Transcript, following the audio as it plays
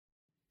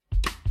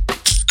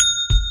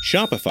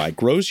Shopify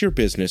grows your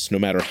business no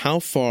matter how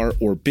far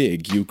or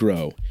big you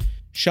grow.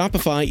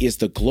 Shopify is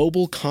the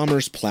global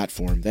commerce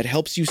platform that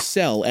helps you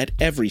sell at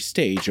every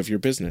stage of your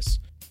business.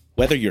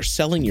 Whether you're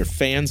selling your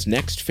fans'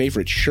 next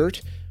favorite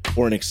shirt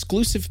or an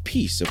exclusive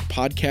piece of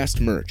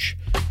podcast merch,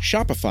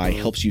 Shopify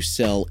helps you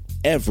sell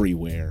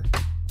everywhere.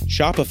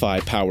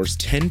 Shopify powers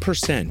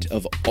 10%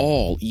 of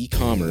all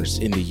e-commerce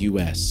in the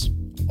U.S.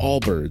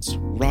 Allbirds,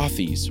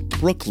 Rothy's,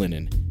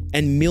 Brooklinen,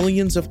 and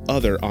millions of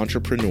other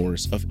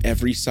entrepreneurs of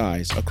every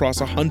size across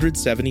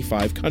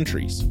 175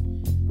 countries.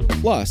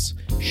 Plus,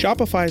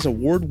 Shopify's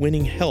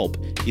award-winning help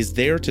is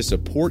there to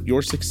support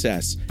your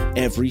success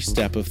every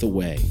step of the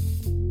way.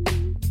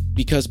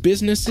 Because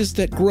businesses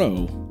that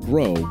grow,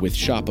 grow with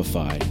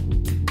Shopify.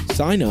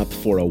 Sign up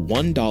for a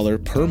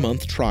 $1 per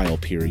month trial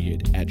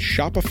period at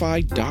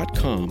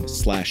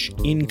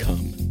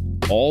shopify.com/income,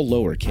 all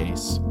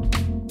lowercase.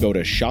 Go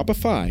to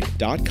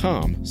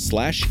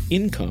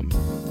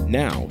shopify.com/income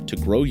now to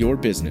grow your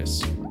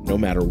business, no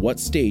matter what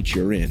stage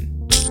you're in.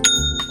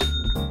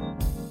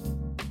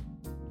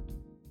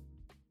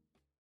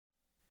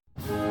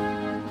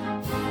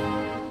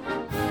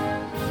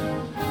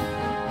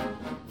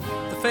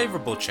 The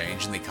favorable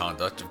change in the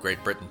conduct of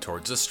Great Britain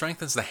towards us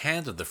strengthens the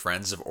hand of the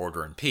friends of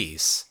order and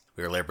peace.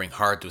 We are laboring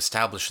hard to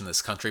establish in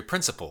this country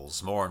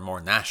principles more and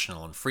more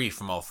national and free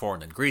from all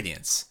foreign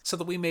ingredients, so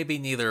that we may be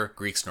neither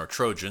Greeks nor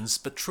Trojans,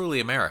 but truly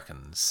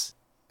Americans.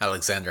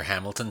 Alexander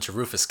Hamilton to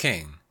Rufus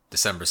King,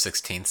 December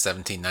 16,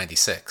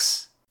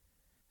 1796.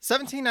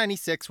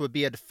 1796 would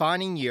be a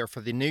defining year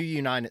for the new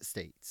United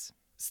States.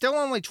 Still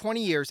only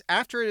 20 years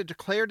after it had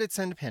declared its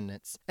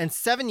independence, and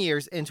 7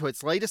 years into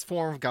its latest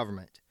form of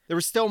government, there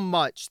was still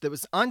much that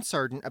was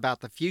uncertain about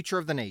the future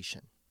of the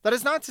nation. That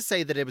is not to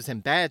say that it was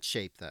in bad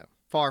shape, though.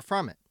 Far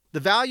from it. The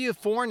value of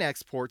foreign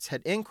exports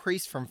had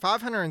increased from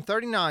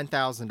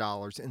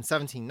 $539,000 in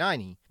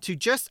 1790 to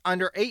just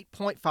under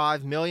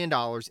 $8.5 million in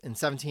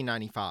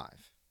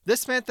 1795.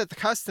 This meant that the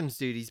customs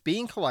duties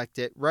being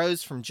collected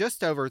rose from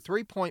just over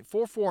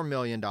 $3.44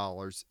 million in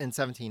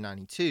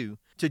 1792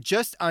 to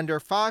just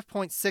under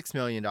 $5.6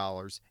 million in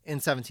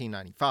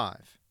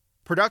 1795.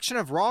 Production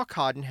of raw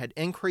cotton had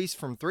increased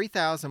from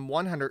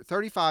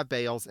 3,135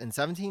 bales in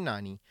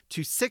 1790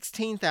 to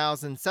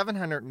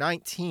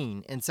 16,719 in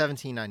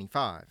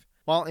 1795,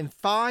 while in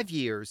 5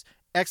 years,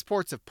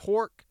 exports of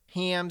pork,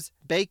 hams,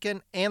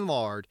 bacon, and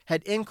lard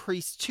had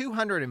increased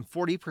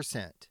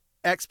 240%.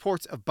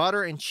 Exports of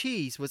butter and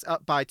cheese was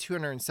up by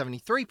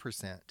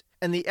 273%,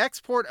 and the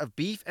export of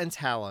beef and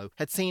tallow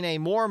had seen a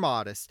more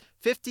modest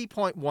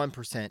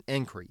 50.1%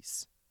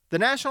 increase. The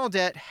national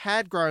debt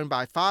had grown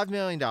by $5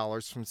 million from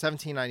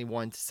 1791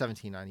 to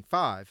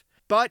 1795,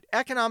 but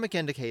economic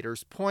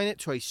indicators pointed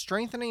to a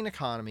strengthening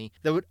economy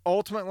that would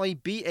ultimately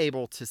be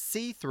able to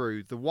see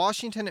through the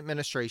Washington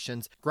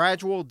administration's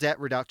gradual debt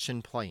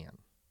reduction plan.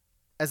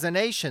 As a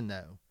nation,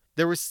 though,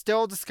 there was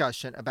still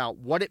discussion about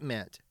what it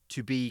meant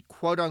to be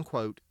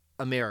quote-unquote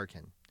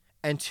American,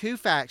 and two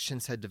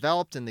factions had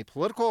developed in the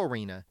political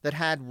arena that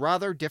had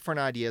rather different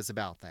ideas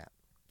about that.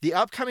 The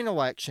upcoming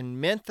election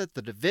meant that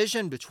the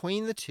division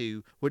between the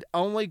two would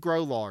only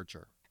grow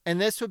larger,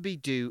 and this would be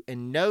due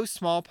in no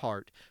small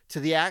part to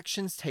the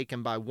actions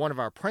taken by one of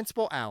our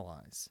principal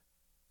allies,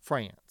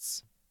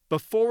 France.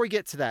 Before we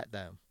get to that,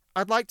 though,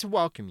 I'd like to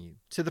welcome you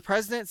to the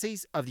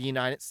presidencies of the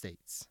United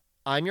States.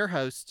 I'm your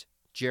host,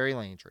 Jerry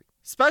Landry.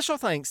 Special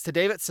thanks to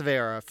David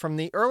Severa from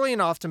the Early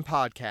and Often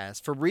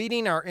podcast for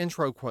reading our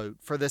intro quote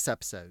for this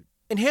episode.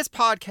 In his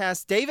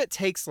podcast, David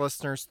takes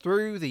listeners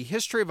through the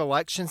history of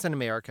elections in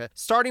America,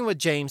 starting with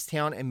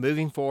Jamestown and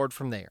moving forward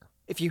from there.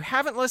 If you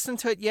haven't listened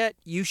to it yet,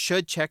 you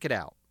should check it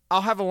out.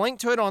 I'll have a link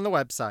to it on the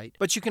website,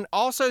 but you can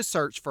also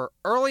search for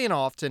Early and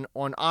Often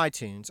on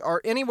iTunes or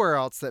anywhere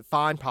else that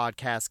fine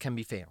podcasts can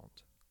be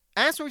found.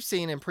 As we've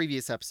seen in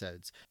previous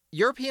episodes,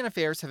 European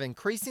affairs have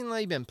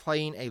increasingly been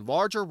playing a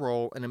larger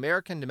role in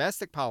American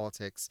domestic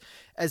politics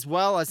as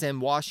well as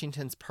in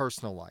Washington's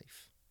personal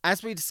life.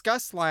 As we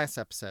discussed last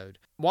episode,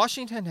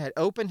 Washington had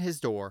opened his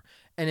door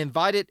and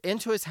invited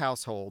into his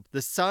household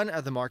the son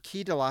of the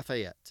Marquis de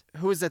Lafayette,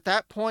 who was at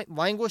that point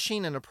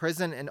languishing in a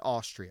prison in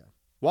Austria.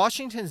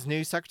 Washington's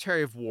new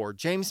Secretary of War,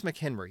 James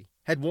McHenry,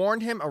 had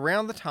warned him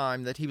around the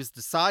time that he was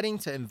deciding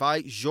to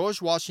invite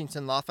George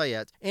Washington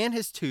Lafayette and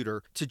his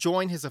tutor to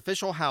join his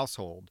official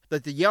household,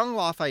 that the young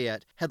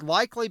Lafayette had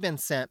likely been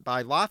sent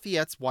by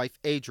Lafayette's wife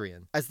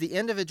Adrienne as the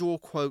individual,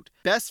 quote,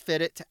 best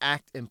fitted to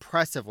act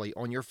impressively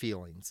on your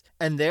feelings,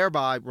 and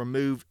thereby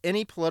remove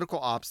any political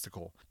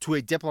obstacle to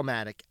a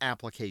diplomatic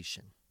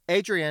application.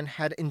 Adrienne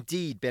had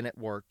indeed been at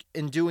work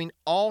in doing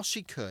all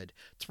she could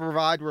to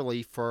provide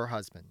relief for her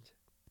husband.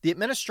 The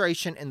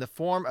administration, in the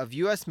form of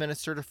U.S.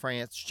 Minister to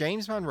France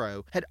James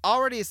Monroe, had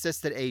already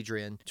assisted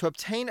Adrienne to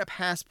obtain a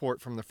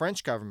passport from the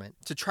French government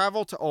to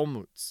travel to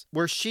Olmütz,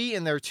 where she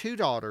and their 2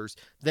 daughters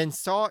then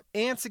sought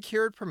and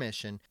secured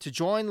permission to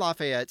join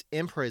Lafayette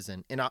in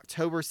prison in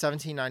October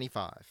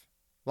 1795.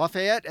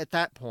 Lafayette, at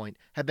that point,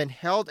 had been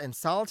held in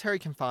solitary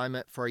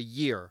confinement for a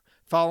year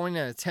following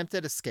an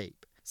attempted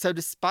escape, so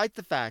despite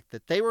the fact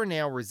that they were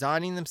now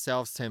resigning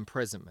themselves to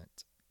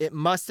imprisonment, It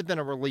must have been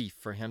a relief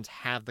for him to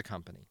have the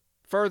company.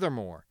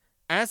 Furthermore,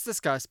 as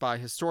discussed by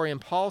historian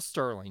Paul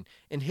Sterling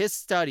in his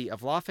study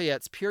of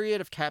Lafayette's period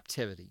of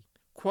captivity,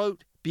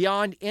 quote,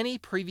 beyond any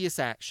previous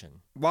action,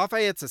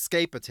 Lafayette's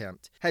escape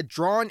attempt had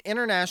drawn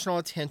international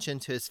attention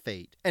to his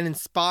fate and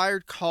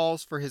inspired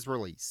calls for his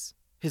release.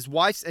 His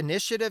wife's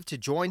initiative to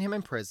join him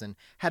in prison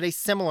had a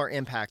similar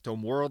impact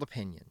on world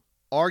opinion.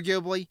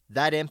 Arguably,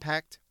 that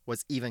impact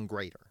was even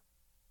greater.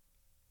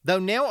 Though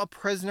now a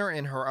prisoner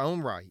in her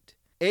own right,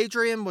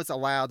 Adrienne was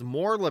allowed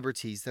more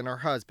liberties than her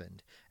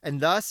husband, and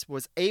thus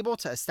was able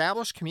to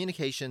establish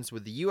communications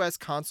with the U.S.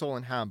 consul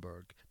in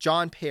Hamburg,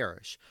 John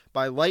Parrish,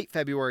 by late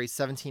February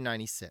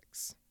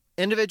 1796.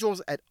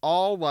 Individuals at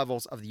all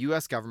levels of the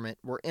U.S. government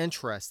were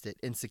interested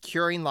in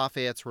securing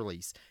Lafayette's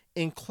release,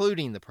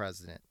 including the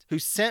president, who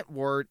sent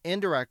word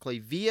indirectly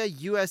via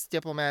U.S.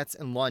 diplomats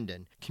in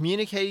London,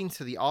 communicating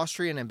to the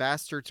Austrian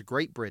ambassador to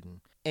Great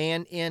Britain,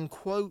 and in,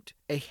 quote,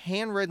 a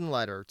handwritten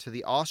letter to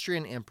the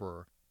Austrian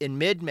emperor in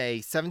mid-May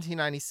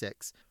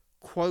 1796,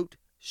 quote,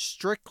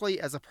 strictly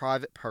as a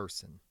private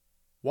person,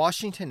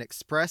 Washington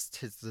expressed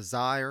his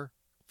desire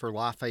for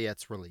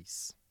Lafayette's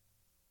release.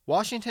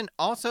 Washington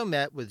also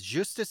met with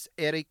Justus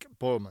Erich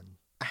Bormann,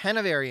 a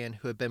Hanoverian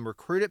who had been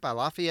recruited by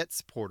Lafayette's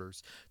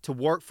supporters to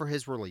work for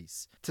his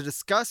release, to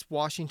discuss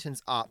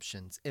Washington's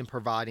options in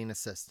providing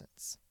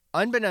assistance.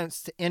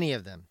 Unbeknownst to any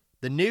of them,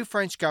 the new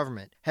French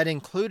government had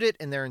included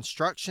in their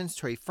instructions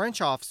to a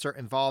French officer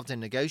involved in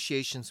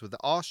negotiations with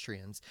the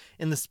Austrians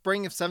in the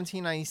spring of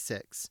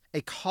 1796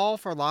 a call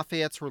for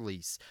Lafayette's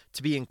release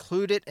to be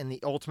included in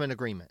the ultimate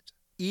agreement,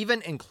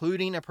 even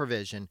including a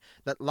provision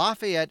that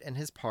Lafayette and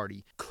his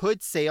party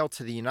could sail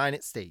to the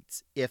United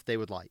States if they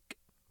would like.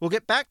 We'll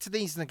get back to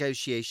these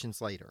negotiations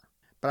later,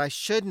 but I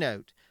should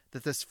note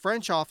that this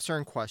French officer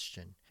in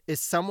question is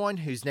someone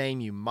whose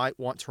name you might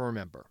want to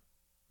remember: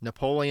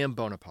 Napoleon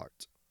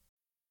Bonaparte.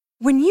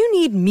 When you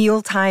need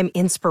mealtime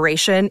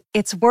inspiration,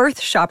 it's worth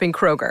shopping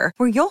Kroger,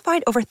 where you'll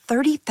find over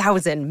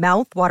 30,000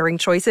 mouth-watering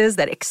choices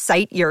that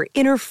excite your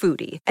inner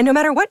foodie. And no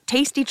matter what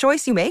tasty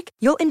choice you make,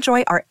 you'll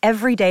enjoy our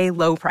everyday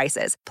low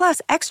prices, plus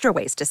extra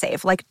ways to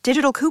save, like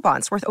digital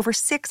coupons worth over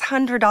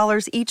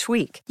 $600 each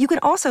week. You can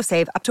also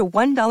save up to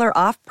 $1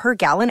 off per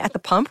gallon at the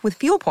pump with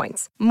fuel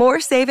points.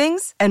 More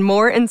savings and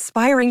more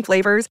inspiring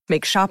flavors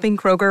make shopping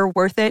Kroger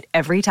worth it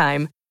every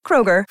time.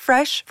 Kroger,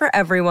 fresh for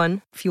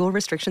everyone. Fuel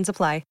restrictions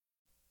apply.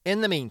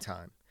 In the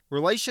meantime,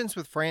 relations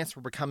with France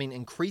were becoming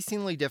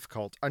increasingly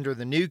difficult under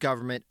the new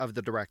government of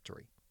the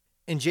Directory.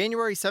 In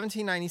January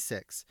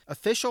 1796,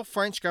 official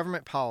French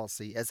government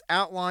policy, as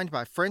outlined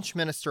by French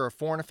Minister of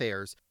Foreign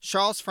Affairs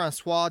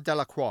Charles-François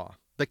Delacroix,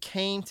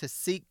 became to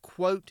seek,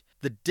 quote,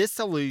 the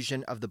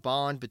dissolution of the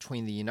bond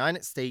between the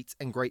United States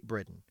and Great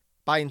Britain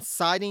by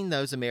inciting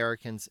those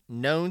Americans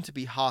known to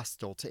be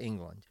hostile to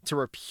England to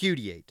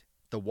repudiate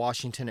the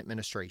Washington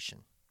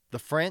administration. The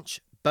French,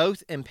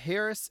 both in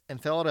Paris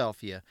and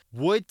Philadelphia,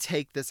 would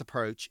take this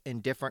approach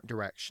in different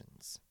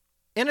directions.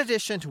 In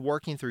addition to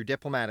working through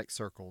diplomatic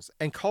circles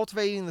and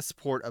cultivating the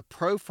support of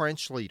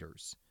pro-French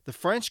leaders, the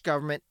French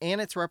government and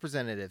its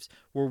representatives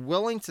were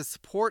willing to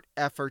support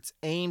efforts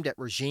aimed at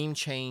regime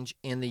change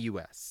in the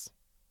U.S.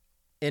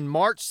 In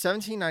March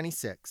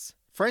 1796,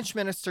 French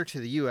minister to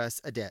the U.S.,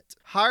 Adet,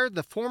 hired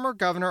the former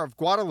governor of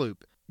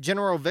Guadeloupe,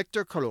 General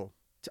Victor Collot,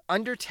 to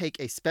undertake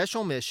a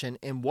special mission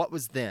in what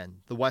was then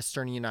the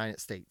western United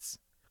States.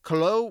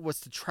 Collot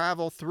was to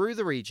travel through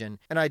the region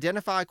and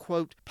identify,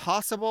 quote,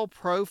 possible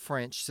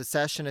pro-French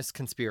secessionist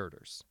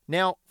conspirators.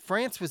 Now,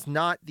 France was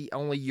not the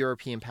only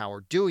European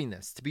power doing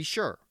this, to be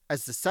sure,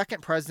 as the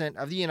second president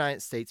of the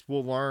United States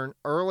will learn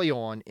early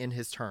on in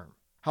his term.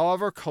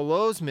 However,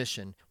 Collot's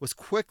mission was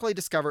quickly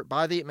discovered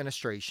by the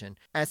administration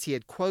as he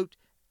had, quote,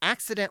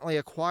 accidentally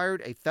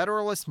acquired a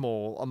Federalist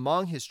mole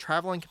among his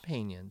traveling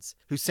companions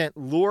who sent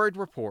lurid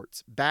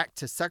reports back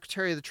to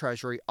Secretary of the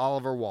Treasury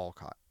Oliver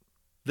Wolcott.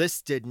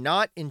 This did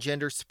not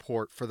engender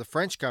support for the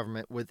French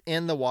government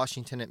within the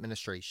Washington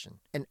administration,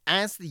 and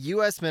as the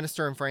U.S.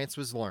 minister in France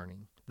was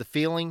learning, the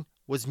feeling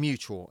was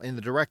mutual in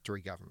the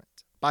Directory government.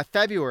 By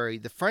February,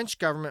 the French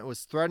government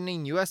was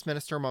threatening U.S.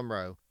 Minister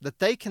Monroe that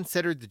they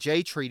considered the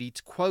Jay Treaty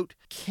to, quote,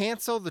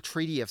 cancel the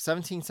Treaty of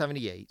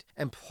 1778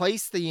 and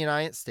place the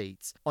United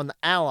States on the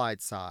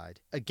Allied side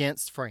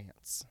against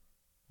France.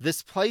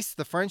 This placed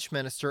the French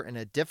minister in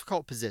a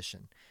difficult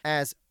position,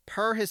 as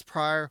per his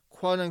prior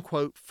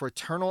quote-unquote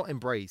fraternal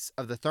embrace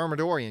of the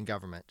Thermidorian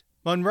government,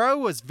 Monroe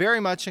was very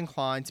much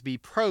inclined to be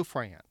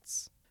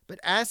pro-France. But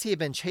as he had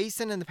been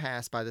chastened in the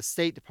past by the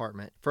State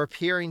Department for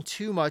appearing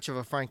too much of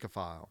a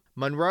Francophile,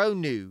 Monroe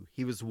knew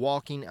he was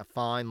walking a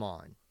fine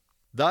line.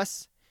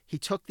 Thus, he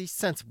took the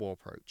sensible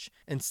approach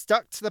and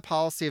stuck to the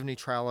policy of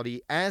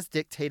neutrality as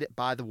dictated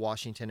by the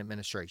Washington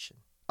administration.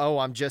 Oh,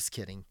 I'm just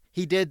kidding.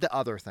 He did the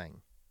other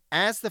thing.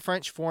 As the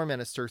French foreign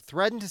minister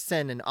threatened to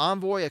send an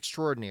envoy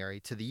extraordinary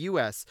to the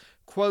U.S.,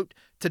 quote,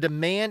 to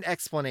demand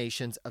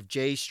explanations of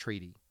Jay's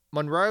treaty,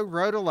 Monroe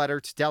wrote a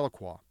letter to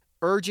Delacroix,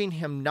 urging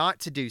him not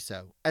to do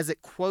so, as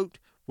it, quote,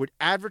 would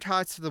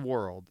advertise to the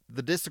world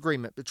the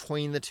disagreement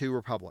between the two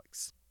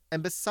republics.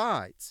 And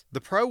besides,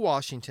 the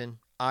pro-Washington,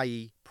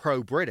 i.e.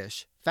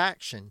 pro-British,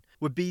 faction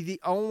would be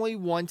the only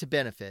one to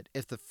benefit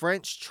if the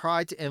French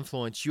tried to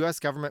influence U.S.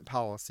 government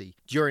policy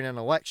during an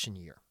election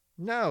year.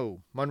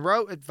 No,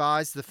 Monroe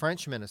advised the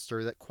French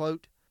minister that,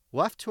 quote,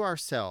 left to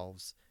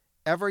ourselves,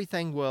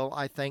 everything will,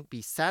 I think,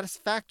 be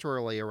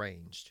satisfactorily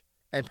arranged,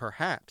 and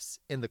perhaps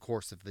in the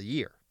course of the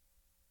year.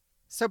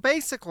 So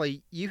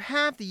basically, you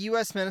have the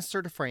U.S.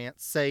 minister to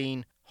France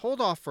saying,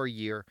 hold off for a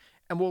year,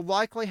 and we'll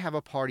likely have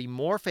a party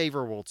more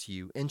favorable to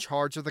you in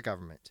charge of the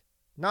government,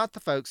 not the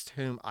folks to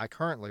whom I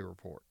currently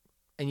report.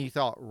 And you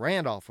thought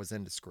Randolph was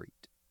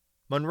indiscreet.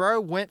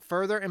 Monroe went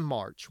further in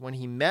March when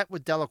he met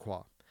with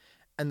Delacroix,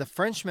 and the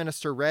French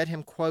minister read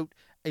him, quote,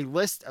 a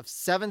list of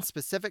 7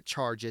 specific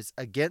charges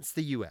against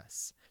the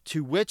U.S.,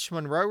 to which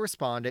Monroe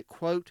responded,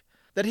 quote,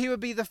 that he would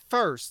be the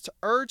first to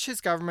urge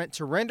his government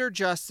to render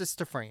justice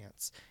to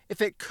France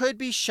if it could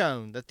be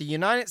shown that the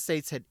United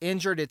States had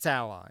injured its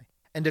ally,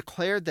 and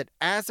declared that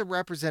as a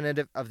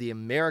representative of the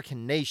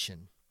American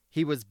nation,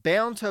 he was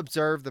bound to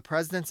observe the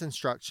president's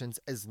instructions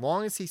as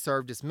long as he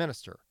served as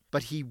minister,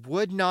 but he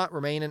would not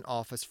remain in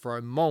office for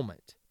a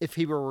moment if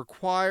he were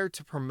required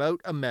to promote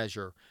a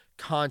measure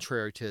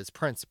contrary to his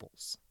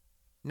principles.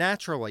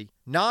 Naturally,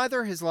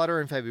 neither his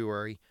letter in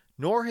February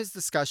nor his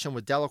discussion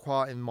with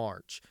Delacroix in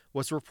March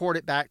was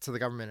reported back to the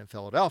government in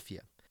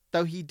Philadelphia,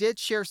 though he did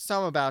share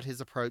some about his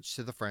approach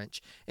to the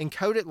French in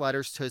coded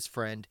letters to his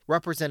friend,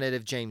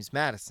 Representative James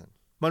Madison.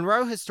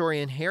 Monroe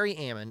historian Harry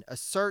Ammon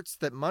asserts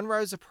that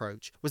Monroe's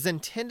approach was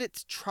intended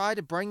to try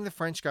to bring the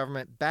French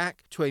government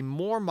back to a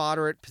more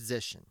moderate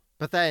position,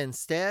 but that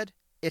instead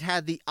it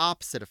had the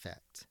opposite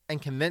effect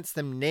and convinced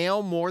them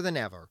now more than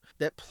ever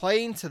that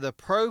playing to the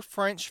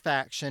pro-French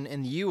faction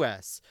in the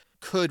U.S.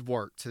 could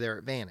work to their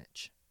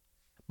advantage.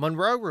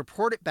 Monroe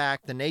reported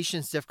back the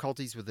nation's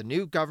difficulties with the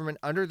new government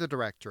under the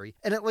Directory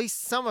and at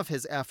least some of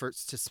his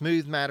efforts to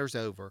smooth matters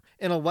over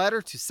in a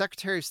letter to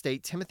Secretary of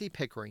State Timothy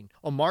Pickering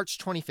on March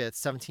 25,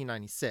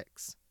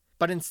 1796.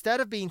 But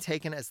instead of being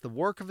taken as the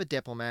work of a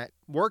diplomat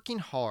working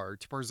hard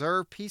to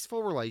preserve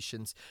peaceful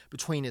relations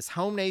between his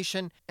home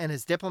nation and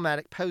his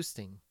diplomatic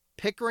posting,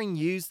 Pickering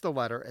used the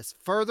letter as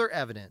further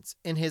evidence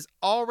in his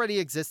already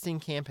existing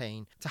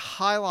campaign to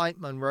highlight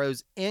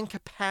Monroe's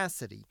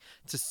incapacity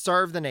to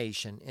serve the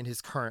nation in his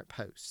current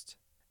post.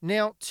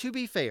 Now, to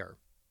be fair,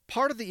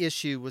 part of the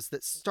issue was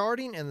that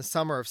starting in the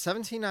summer of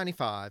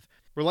 1795,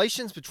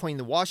 relations between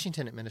the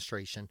Washington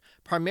administration,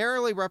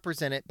 primarily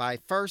represented by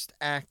first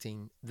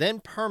acting, then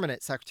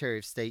permanent Secretary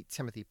of State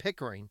Timothy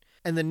Pickering,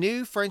 and the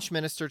new French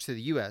minister to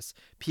the U.S.,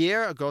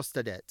 Pierre-Auguste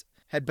Audet,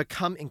 had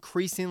become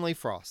increasingly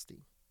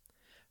frosty.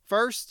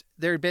 First,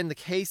 there had been the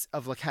case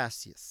of Le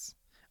Cassius,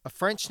 a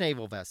French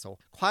naval vessel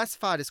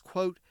classified as,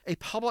 quote, a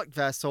public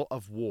vessel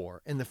of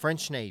war in the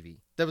French Navy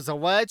that was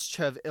alleged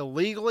to have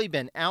illegally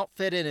been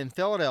outfitted in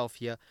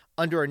Philadelphia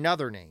under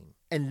another name,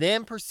 and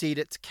then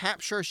proceeded to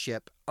capture a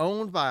ship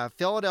owned by a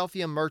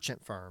Philadelphia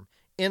merchant firm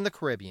in the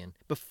Caribbean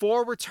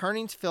before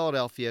returning to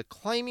Philadelphia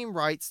claiming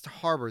rights to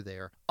harbor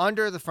there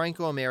under the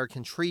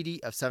Franco-American Treaty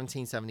of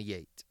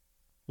 1778.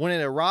 When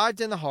it arrived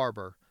in the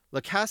harbor,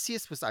 Le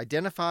Cassius was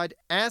identified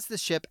as the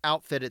ship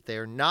outfitted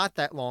there not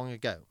that long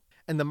ago,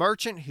 and the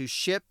merchant whose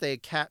ship they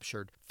had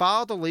captured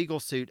filed a legal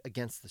suit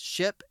against the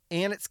ship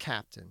and its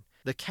captain,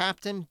 the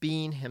captain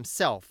being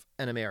himself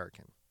an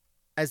American.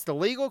 As the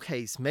legal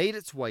case made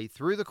its way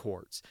through the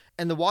courts,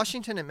 and the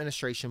Washington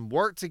administration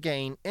worked to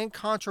gain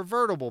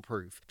incontrovertible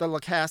proof that Le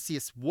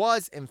Cassius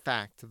was in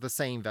fact the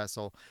same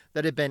vessel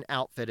that had been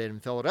outfitted in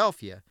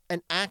Philadelphia,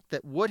 an act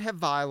that would have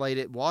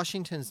violated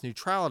Washington's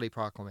neutrality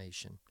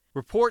proclamation,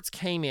 reports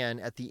came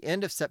in at the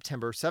end of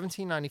September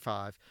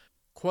 1795,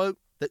 quote,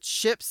 that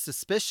ships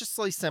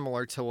suspiciously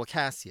similar to Le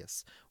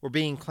Cassius were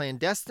being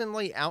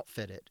clandestinely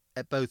outfitted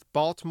at both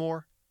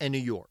Baltimore and New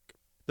York.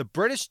 The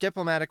British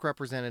diplomatic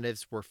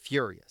representatives were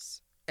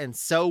furious, and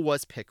so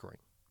was Pickering.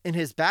 In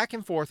his back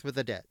and forth with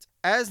Audet,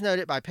 as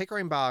noted by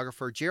Pickering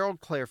biographer Gerald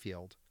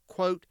Clairfield,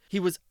 quote, he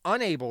was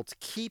unable to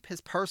keep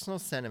his personal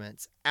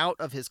sentiments out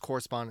of his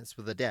correspondence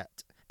with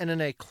Audet, and in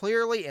a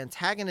clearly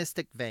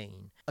antagonistic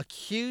vein,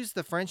 accused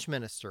the French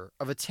minister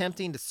of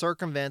attempting to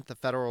circumvent the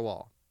federal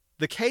law.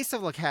 The case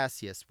of Le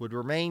Cassius would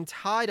remain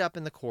tied up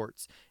in the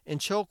courts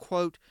until,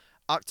 quote,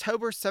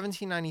 October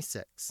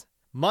 1796,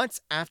 months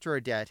after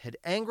Audet had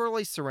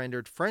angrily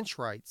surrendered French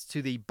rights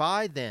to the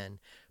by then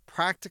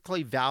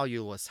practically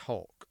valueless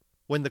hulk,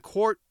 when the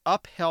court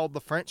upheld the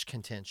French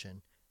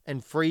contention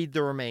and freed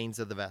the remains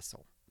of the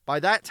vessel. By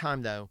that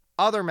time, though,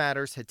 other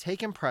matters had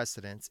taken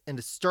precedence in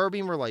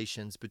disturbing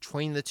relations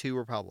between the two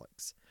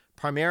republics,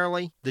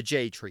 primarily the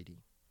Jay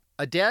Treaty.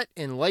 Audet,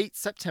 in late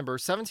September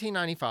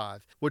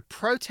 1795, would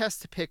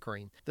protest to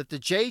Pickering that the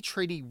Jay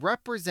Treaty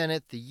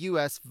represented the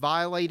U.S.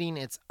 violating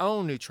its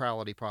own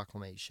neutrality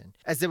proclamation,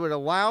 as it would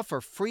allow for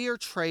freer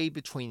trade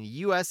between the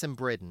U.S. and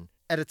Britain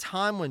at a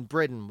time when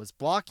Britain was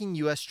blocking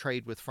U.S.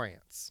 trade with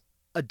France.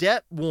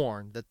 Audet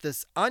warned that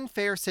this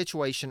unfair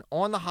situation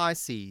on the high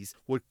seas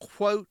would,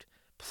 quote,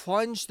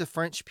 plunge the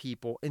French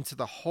people into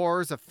the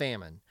horrors of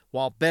famine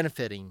while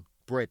benefiting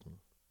Britain.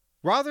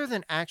 Rather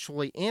than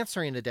actually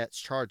answering Adet's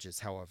charges,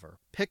 however,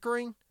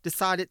 Pickering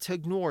decided to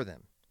ignore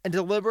them and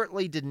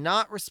deliberately did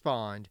not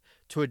respond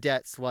to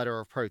Adet's letter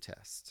of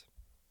protest.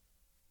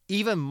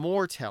 Even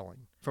more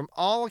telling, from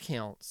all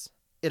accounts,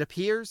 it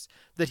appears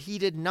that he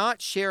did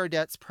not share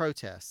Adet's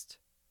protest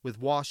with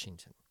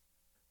Washington.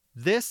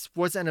 This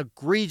was an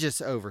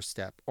egregious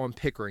overstep on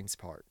Pickering's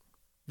part.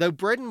 Though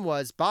Britain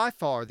was by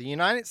far the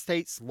United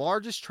States'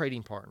 largest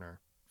trading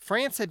partner,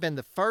 France had been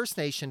the first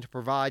nation to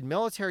provide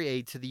military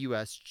aid to the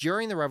U.S.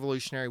 during the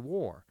Revolutionary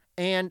War,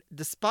 and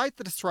despite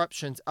the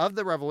disruptions of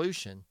the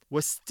Revolution,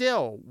 was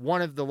still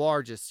one of the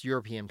largest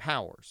European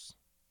powers.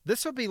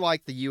 This would be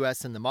like the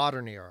U.S. in the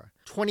modern era,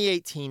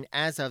 2018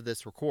 as of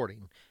this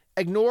recording,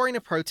 ignoring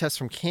a protest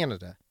from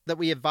Canada that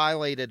we had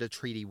violated a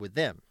treaty with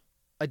them.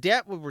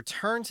 Adet would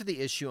return to the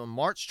issue on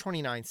March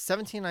 29,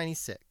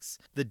 1796,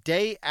 the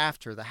day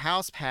after the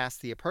House passed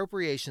the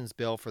Appropriations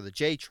Bill for the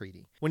Jay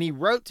Treaty, when he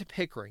wrote to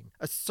Pickering,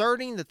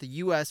 asserting that the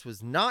U.S.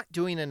 was not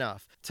doing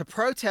enough to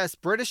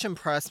protest British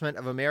impressment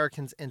of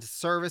Americans into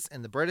service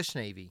in the British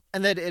Navy,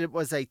 and that it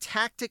was a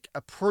tacit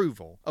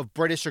approval of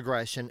British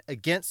aggression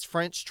against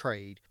French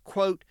trade,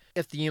 quote,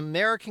 if the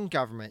American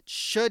government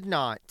should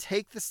not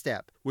take the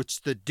step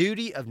which the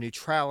duty of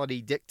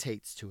neutrality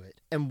dictates to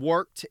it, and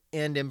work to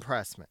end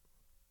impressment.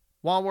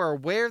 While we're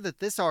aware that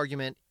this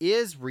argument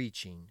is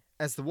reaching,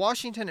 as the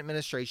Washington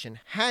administration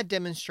had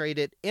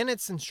demonstrated in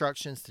its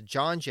instructions to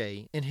John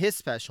Jay in his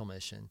special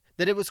mission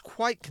that it was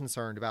quite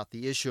concerned about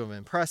the issue of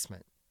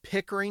impressment,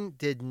 Pickering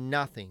did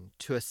nothing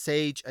to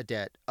assuage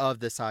Adet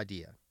of this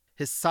idea.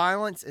 His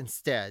silence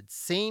instead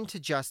seemed to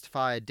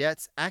justify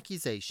Adet's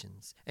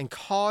accusations and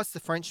caused the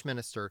French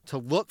minister to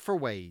look for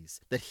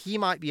ways that he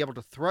might be able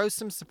to throw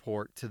some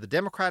support to the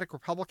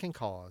Democratic-Republican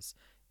cause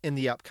in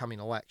the upcoming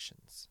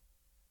elections.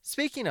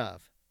 Speaking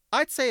of,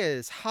 I'd say it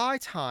is high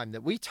time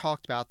that we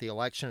talked about the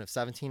election of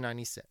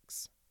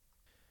 1796.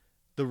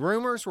 The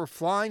rumors were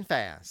flying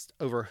fast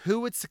over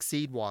who would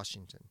succeed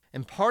Washington,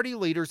 and party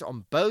leaders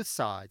on both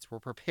sides were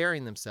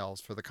preparing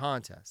themselves for the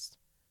contest.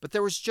 But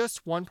there was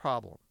just one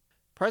problem.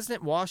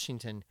 President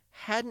Washington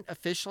hadn't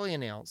officially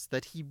announced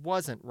that he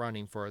wasn't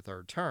running for a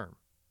third term.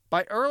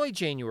 By early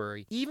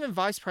January, even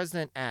Vice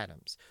President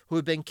Adams, who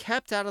had been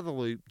kept out of the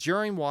loop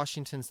during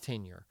Washington's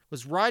tenure,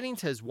 was writing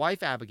to his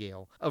wife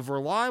Abigail of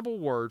reliable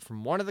word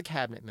from one of the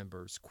cabinet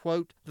members,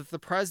 quote, that the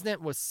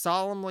president was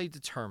solemnly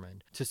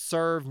determined to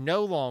serve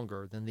no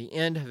longer than the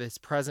end of his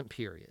present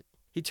period.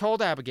 He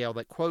told Abigail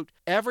that, quote,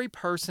 every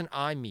person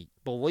I meet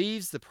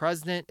believes the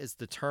president is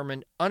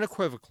determined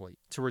unequivocally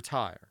to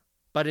retire.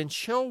 But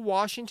until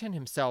Washington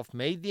himself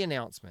made the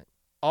announcement,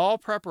 all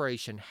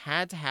preparation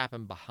had to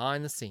happen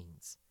behind the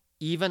scenes,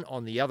 even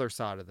on the other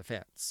side of the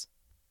fence.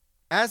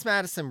 As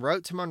Madison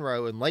wrote to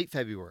Monroe in late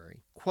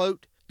February,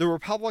 quote, the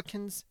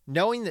Republicans,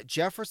 knowing that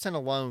Jefferson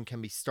alone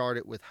can be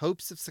started with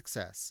hopes of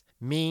success,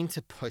 mean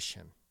to push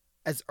him.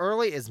 As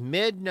early as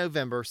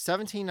mid-November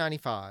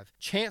 1795,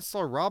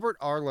 Chancellor Robert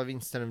R.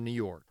 Livingston of New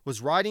York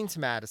was writing to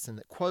Madison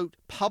that, quote,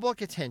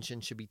 public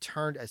attention should be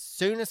turned as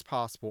soon as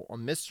possible on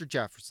Mr.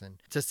 Jefferson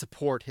to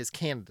support his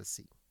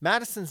candidacy.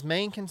 Madison's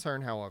main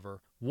concern, however,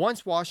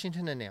 once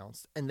Washington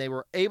announced and they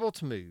were able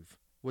to move,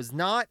 was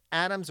not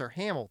Adams or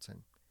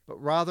Hamilton, but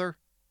rather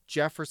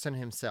Jefferson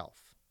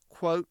himself.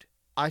 Quote,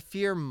 I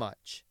fear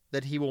much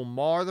that he will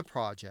mar the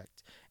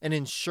project and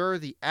ensure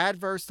the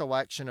adverse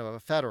election of a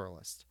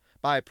Federalist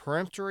by a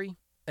peremptory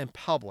and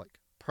public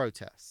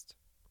protest.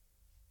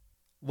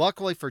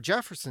 Luckily for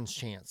Jefferson's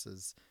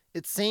chances,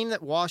 it seemed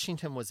that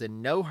Washington was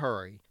in no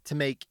hurry to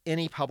make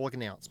any public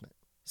announcement.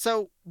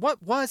 So,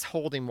 what was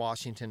holding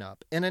Washington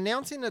up in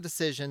announcing a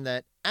decision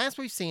that, as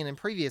we've seen in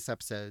previous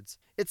episodes,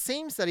 it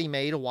seems that he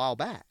made a while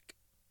back?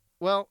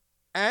 Well,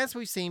 as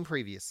we've seen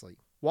previously,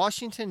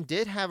 Washington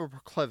did have a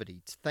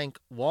proclivity to think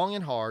long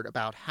and hard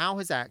about how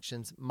his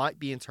actions might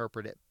be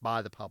interpreted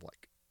by the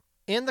public.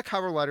 In the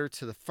cover letter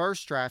to the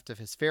first draft of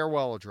his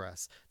farewell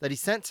address that he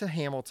sent to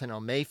Hamilton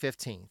on May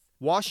 15th,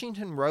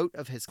 Washington wrote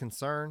of his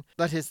concern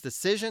that his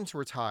decision to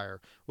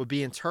retire would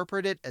be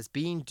interpreted as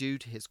being due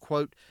to his,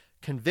 quote,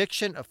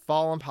 conviction of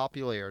fallen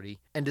popularity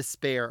and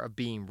despair of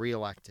being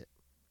reelected.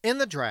 In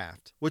the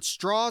draft, which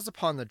draws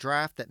upon the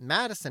draft that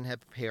Madison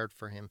had prepared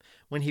for him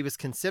when he was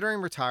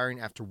considering retiring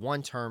after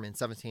one term in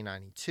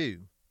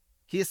 1792,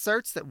 he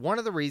asserts that one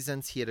of the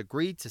reasons he had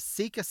agreed to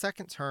seek a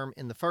second term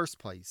in the first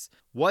place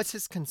was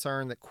his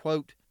concern that,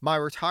 quote, my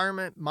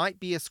retirement might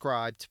be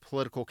ascribed to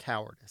political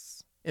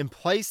cowardice. In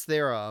place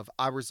thereof,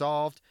 I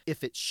resolved,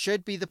 if it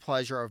should be the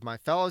pleasure of my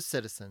fellow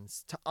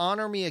citizens to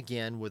honor me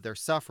again with their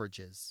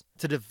suffrages,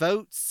 to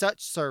devote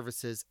such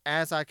services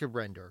as I could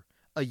render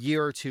a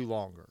year or two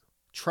longer,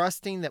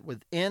 trusting that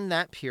within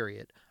that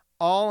period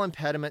all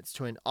impediments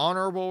to an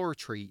honorable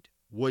retreat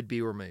would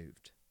be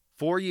removed.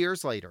 4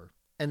 years later,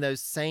 and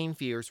those same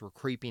fears were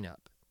creeping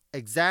up,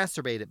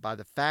 exacerbated by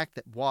the fact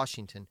that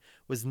Washington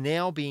was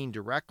now being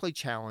directly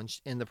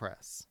challenged in the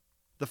press.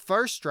 The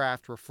first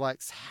draft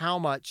reflects how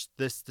much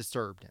this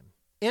disturbed him.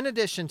 In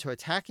addition to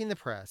attacking the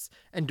press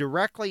and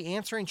directly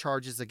answering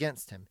charges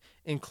against him,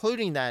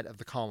 including that of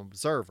the Calm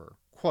Observer,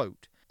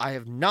 quote, I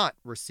have not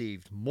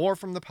received more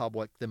from the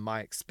public than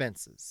my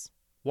expenses.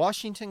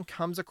 Washington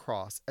comes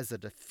across as a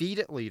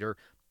defeated leader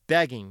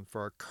begging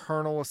for a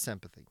kernel of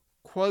sympathy.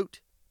 Quote,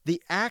 the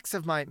acts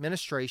of my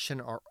administration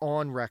are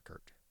on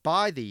record.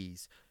 By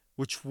these,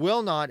 which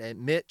will not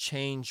admit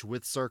change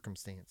with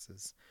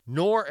circumstances,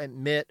 nor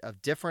admit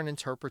of different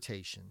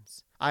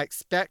interpretations, I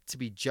expect to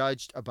be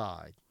judged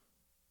abide.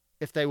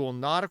 If they will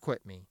not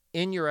acquit me,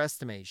 in your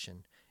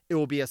estimation, it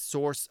will be a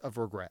source of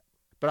regret.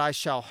 But I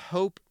shall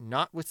hope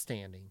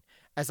notwithstanding,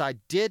 as I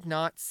did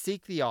not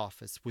seek the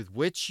office with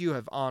which you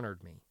have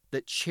honored me,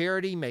 that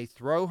charity may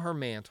throw her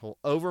mantle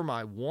over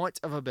my want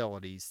of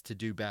abilities to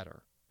do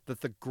better, that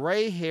the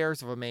gray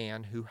hairs of a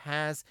man who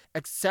has,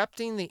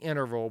 accepting the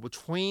interval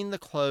between the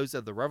close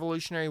of the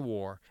Revolutionary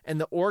War and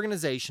the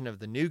organization of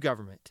the new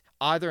government,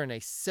 either in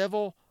a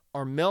civil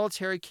or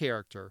military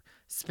character,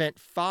 spent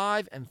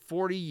 45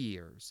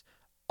 years,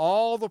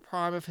 all the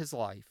prime of his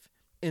life,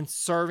 in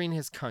serving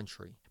his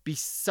country, be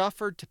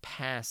suffered to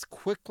pass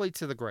quickly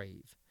to the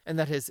grave, and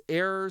that his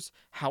errors,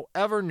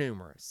 however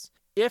numerous,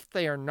 if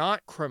they are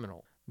not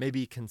criminal, may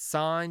be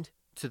consigned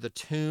to the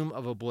tomb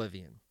of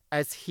oblivion,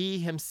 as he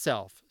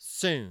himself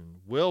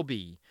soon will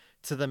be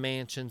to the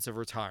mansions of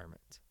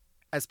retirement.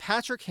 As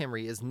Patrick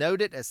Henry is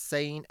noted as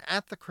saying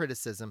at the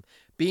criticism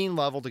being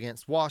leveled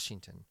against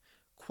Washington,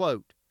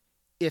 quote,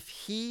 if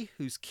he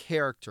whose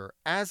character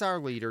as our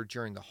leader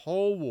during the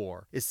whole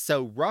war is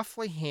so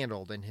roughly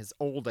handled in his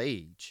old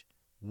age,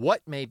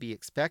 what may be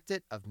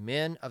expected of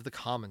men of the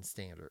common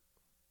standard?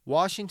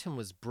 Washington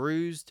was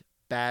bruised,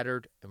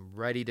 battered, and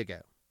ready to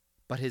go.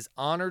 But his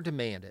honor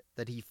demanded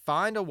that he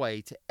find a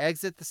way to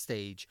exit the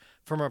stage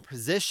from a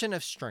position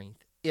of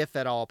strength, if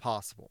at all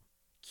possible.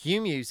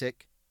 Cue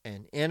music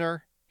and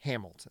enter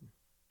Hamilton.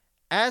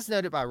 As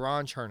noted by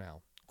Ron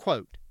Chernow,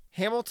 quote,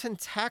 Hamilton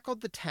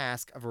tackled the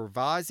task of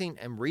revising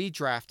and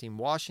redrafting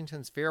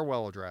Washington's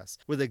farewell address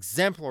with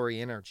exemplary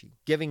energy,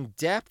 giving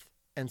depth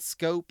and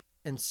scope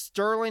and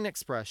sterling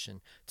expression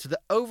to the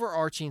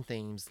overarching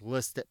themes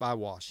listed by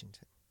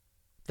Washington.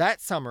 That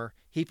summer,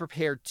 he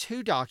prepared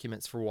 2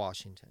 documents for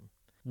Washington.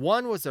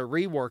 One was a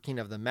reworking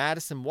of the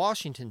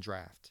Madison-Washington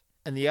draft,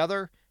 and the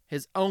other,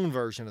 his own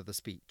version of the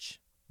speech.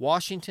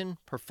 Washington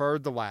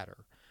preferred the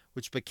latter,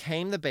 which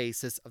became the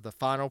basis of the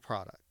final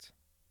product.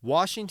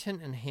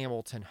 Washington and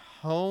Hamilton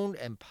honed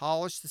and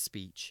polished the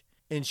speech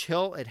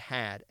until it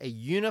had a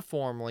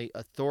uniformly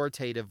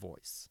authoritative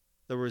voice.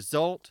 The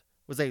result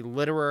was a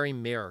literary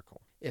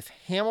miracle. If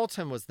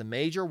Hamilton was the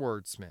major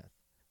wordsmith,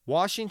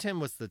 Washington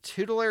was the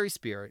tutelary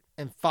spirit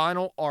and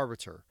final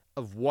arbiter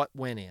of what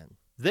went in.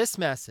 This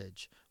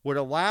message would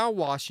allow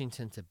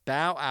Washington to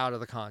bow out of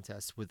the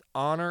contest with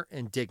honor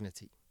and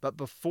dignity. But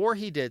before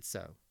he did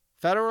so,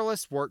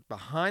 Federalists worked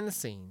behind the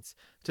scenes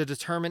to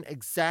determine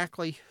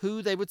exactly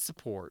who they would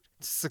support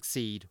to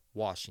succeed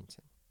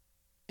Washington.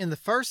 In the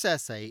first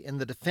essay in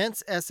the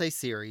Defense Essay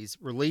Series,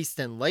 released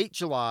in late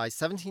July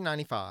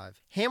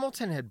 1795,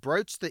 Hamilton had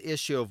broached the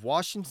issue of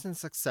Washington's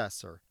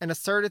successor and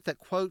asserted that,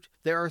 quote,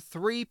 there are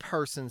 3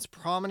 persons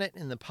prominent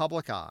in the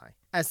public eye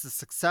as the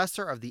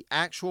successor of the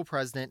actual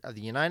President of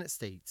the United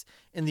States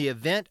in the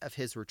event of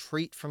his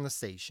retreat from the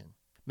station,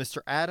 Mr.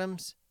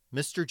 Adams,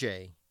 Mr.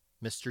 Jay,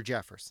 Mr.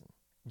 Jefferson.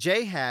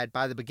 Jay had,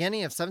 by the beginning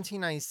of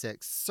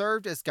 1796,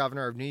 served as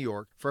governor of New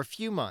York for a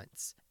few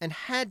months and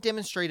had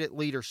demonstrated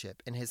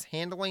leadership in his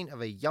handling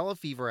of a yellow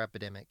fever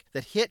epidemic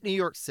that hit New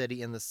York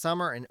City in the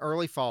summer and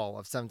early fall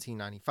of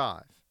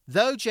 1795.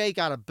 Though Jay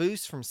got a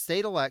boost from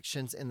state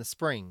elections in the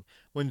spring,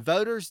 when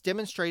voters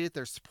demonstrated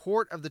their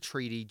support of the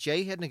treaty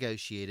Jay had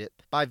negotiated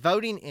by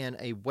voting in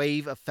a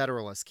wave of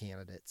Federalist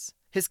candidates,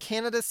 his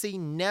candidacy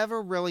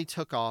never really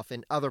took off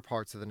in other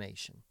parts of the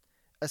nation,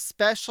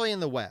 especially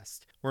in the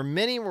West, where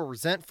many were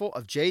resentful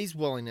of Jay's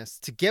willingness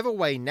to give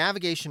away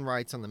navigation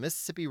rights on the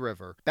Mississippi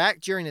River back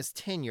during his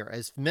tenure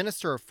as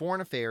Minister of Foreign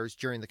Affairs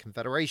during the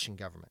Confederation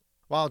government.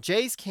 While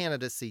Jay's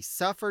candidacy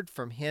suffered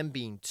from him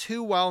being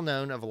too well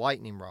known of a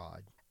lightning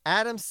rod,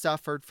 Adams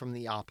suffered from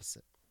the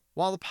opposite.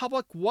 While the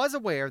public was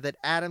aware that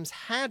Adams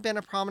had been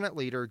a prominent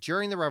leader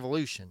during the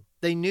Revolution,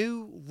 they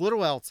knew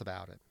little else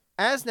about it.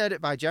 As noted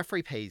by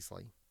Jeffrey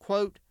Paisley,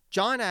 quote,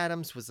 John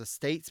Adams was a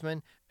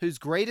statesman whose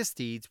greatest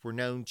deeds were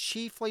known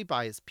chiefly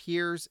by his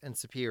peers and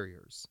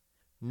superiors,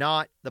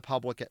 not the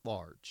public at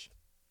large.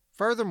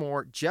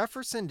 Furthermore,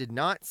 Jefferson did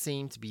not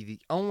seem to be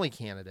the only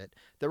candidate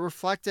that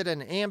reflected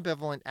an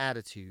ambivalent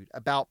attitude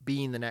about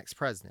being the next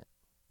president.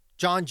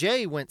 John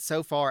Jay went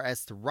so far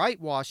as to write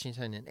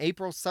Washington in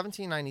April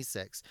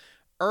 1796,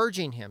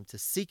 urging him to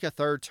seek a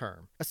 3rd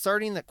term,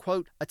 asserting that,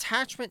 quote,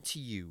 attachment to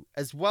you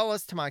as well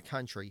as to my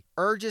country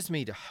urges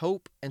me to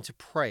hope and to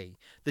pray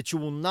that you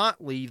will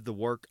not leave the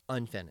work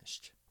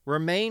unfinished.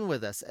 Remain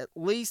with us at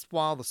least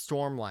while the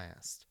storm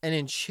lasts, and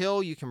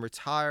until you can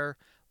retire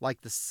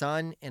like the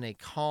sun in a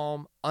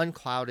calm,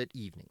 unclouded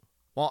evening.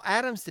 While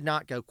Adams did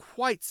not go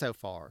quite so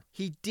far,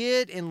 he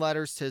did, in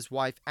letters to his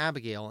wife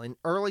Abigail in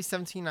early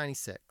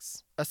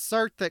 1796,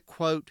 assert that,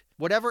 quote,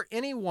 whatever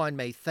anyone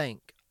may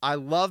think I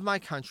love my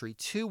country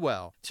too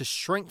well to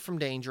shrink from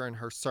danger in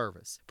her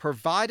service,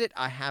 provided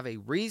I have a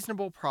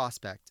reasonable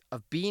prospect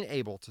of being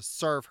able to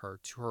serve her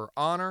to her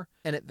honor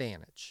and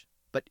advantage.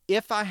 But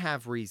if I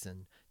have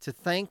reason to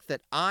think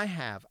that I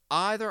have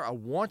either a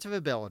want of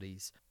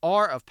abilities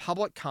or of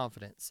public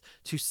confidence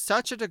to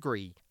such a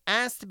degree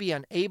as to be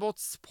unable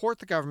to support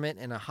the government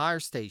in a higher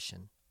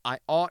station, I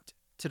ought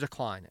to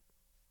decline it.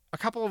 A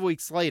couple of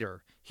weeks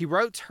later, he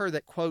wrote to her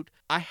that, quote,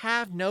 I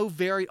have no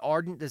very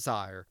ardent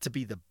desire to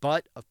be the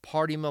butt of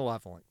party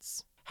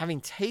malevolence.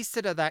 Having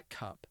tasted of that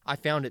cup, I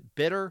found it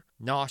bitter,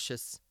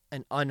 nauseous,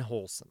 and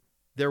unwholesome.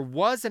 There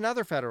was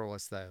another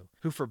Federalist, though,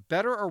 who, for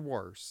better or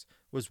worse,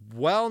 was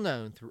well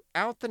known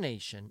throughout the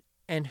nation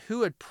and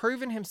who had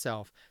proven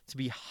himself to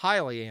be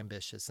highly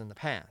ambitious in the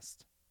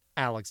past,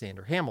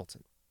 Alexander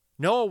Hamilton.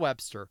 Noah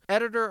Webster,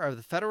 editor of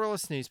the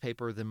Federalist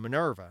newspaper The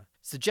Minerva,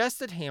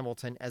 suggested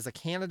Hamilton as a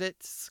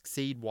candidate to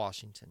succeed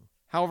Washington.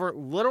 However,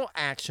 little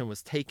action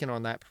was taken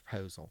on that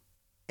proposal.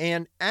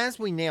 And as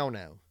we now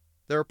know,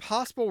 there are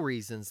possible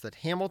reasons that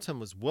Hamilton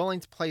was willing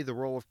to play the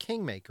role of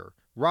kingmaker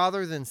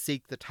rather than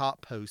seek the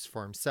top post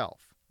for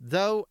himself.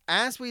 Though,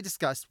 as we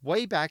discussed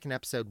way back in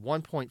episode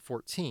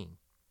 1.14,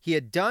 he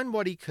had done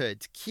what he could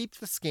to keep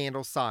the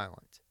scandal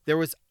silent. There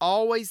was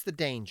always the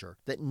danger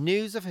that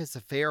news of his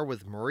affair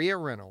with Maria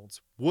Reynolds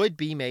would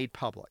be made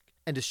public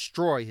and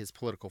destroy his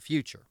political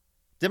future.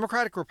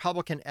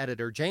 Democratic-Republican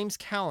editor James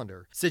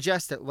Callender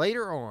suggested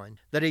later on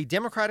that a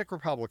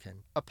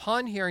Democratic-Republican,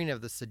 upon hearing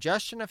of the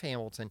suggestion of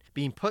Hamilton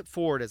being put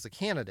forward as a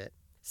candidate,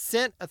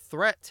 sent a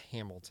threat to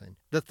Hamilton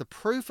that the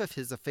proof of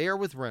his affair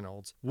with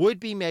Reynolds would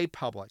be made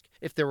public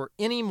if there were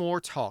any more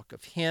talk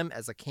of him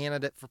as a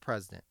candidate for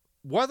president.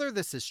 Whether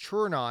this is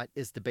true or not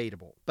is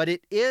debatable, but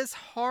it is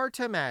hard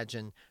to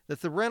imagine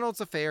that the Reynolds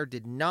affair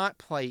did not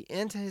play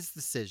into his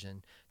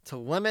decision to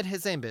limit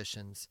his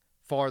ambitions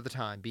for the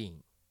time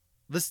being.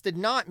 This did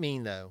not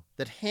mean, though,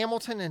 that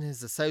Hamilton and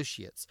his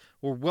associates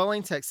were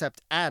willing to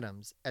accept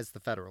Adams as the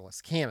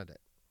Federalist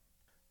candidate.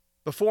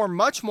 Before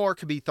much more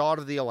could be thought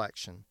of the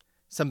election,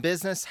 some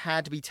business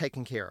had to be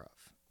taken care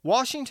of.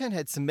 Washington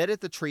had submitted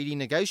the treaty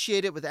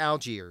negotiated with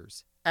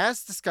Algiers,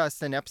 as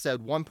discussed in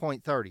episode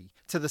 1.30,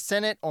 to the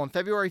Senate on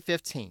February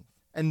 15th,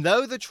 and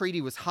though the treaty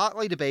was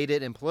hotly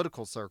debated in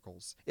political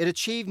circles, it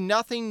achieved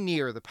nothing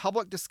near the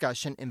public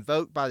discussion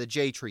invoked by the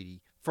Jay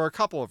Treaty for a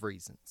couple of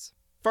reasons.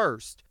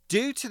 First,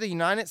 due to the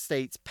United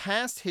States'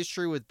 past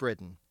history with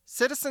Britain,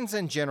 citizens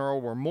in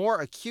general were more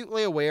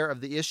acutely aware of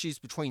the issues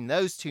between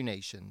those two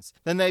nations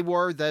than they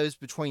were those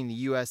between the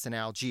U.S. and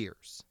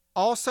Algiers.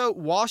 Also,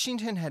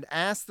 Washington had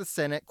asked the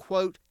Senate,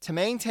 quote, to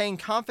maintain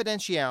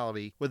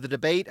confidentiality with the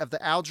debate of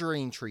the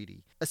Algerine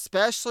Treaty,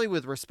 especially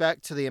with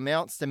respect to the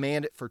amounts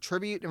demanded for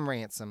tribute and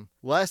ransom,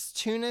 lest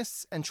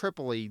Tunis and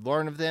Tripoli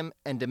learn of them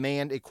and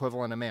demand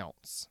equivalent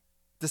amounts.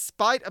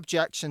 Despite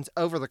objections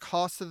over the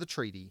cost of the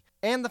treaty,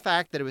 and the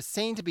fact that it was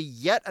seen to be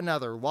yet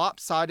another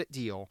lopsided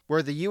deal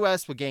where the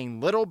U.S. would gain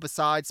little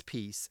besides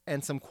peace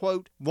and some,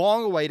 quote,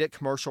 long-awaited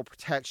commercial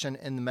protection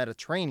in the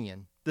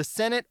Mediterranean, the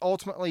Senate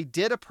ultimately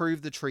did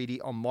approve the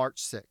treaty on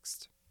March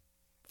 6th.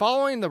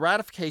 Following the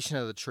ratification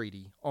of the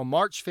treaty, on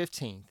March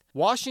 15th,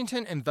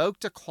 Washington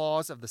invoked a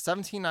clause of the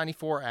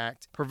 1794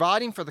 Act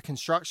providing for the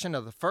construction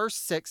of the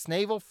first 6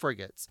 naval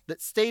frigates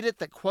that stated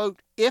that,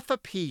 quote, if a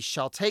peace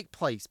shall take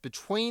place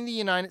between the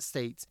United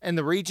States and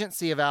the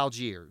Regency of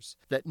Algiers,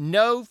 that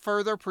no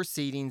further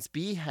proceedings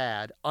be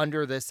had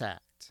under this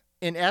act.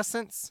 In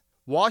essence,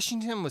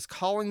 Washington was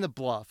calling the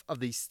bluff of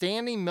the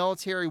standing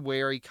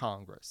military-wary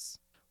Congress.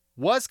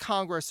 Was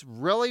Congress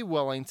really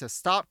willing to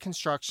stop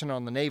construction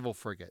on the naval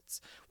frigates,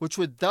 which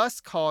would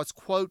thus cause,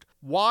 quote,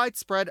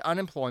 widespread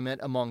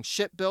unemployment among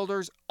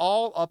shipbuilders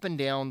all up and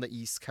down the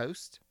East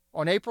Coast?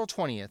 On April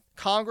 20th,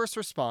 Congress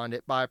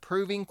responded by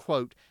approving,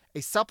 quote,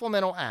 a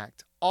supplemental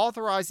act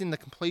authorizing the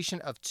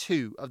completion of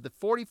 2 of the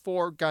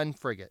 44 gun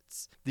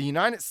frigates, the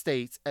United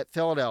States at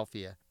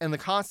Philadelphia and the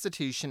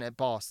Constitution at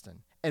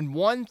Boston, and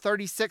 1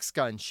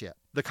 36-gun ship,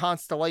 the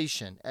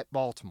Constellation at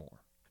Baltimore.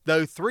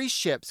 Though 3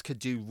 ships could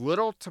do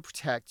little to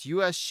protect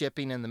U.S.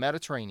 shipping in the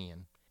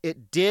Mediterranean,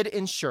 it did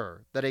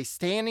ensure that a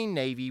standing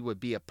navy would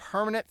be a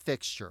permanent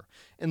fixture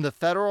in the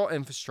federal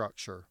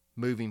infrastructure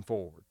moving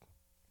forward.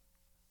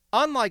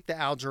 Unlike the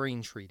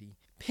Algerine Treaty,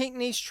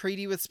 Pinckney's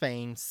treaty with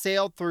Spain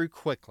sailed through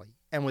quickly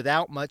and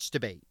without much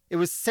debate. It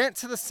was sent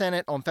to the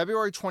Senate on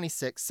February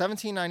 26,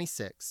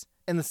 1796,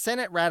 and the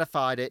Senate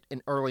ratified it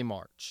in early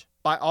March.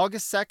 By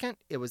August 2nd,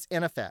 it was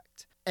in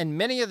effect, and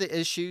many of the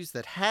issues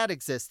that had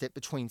existed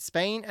between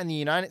Spain and the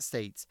United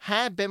States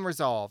had been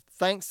resolved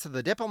thanks to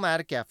the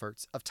diplomatic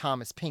efforts of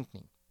Thomas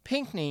Pinckney.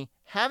 Pinckney,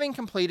 having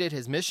completed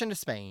his mission to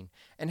Spain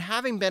and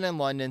having been in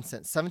London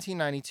since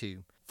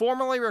 1792,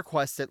 formally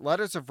requested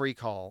letters of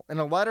recall in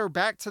a letter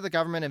back to the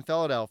government in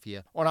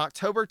Philadelphia on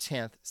October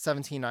 10,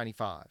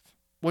 1795.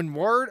 When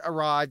word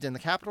arrived in the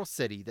capital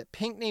city that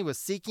Pinckney was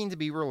seeking to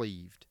be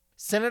relieved,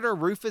 Senator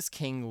Rufus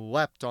King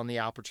leapt on the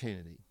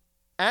opportunity.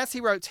 As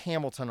he wrote to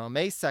Hamilton on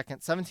May 2,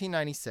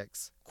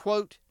 1796,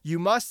 quote, you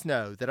must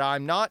know that I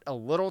am not a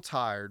little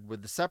tired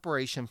with the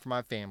separation from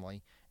my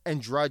family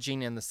and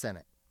drudging in the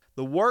Senate.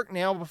 The work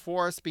now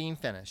before us being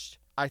finished,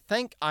 I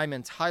think I'm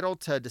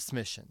entitled to a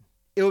dismission.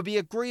 It would be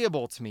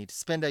agreeable to me to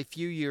spend a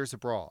few years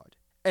abroad,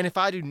 and if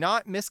I do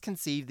not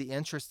misconceive the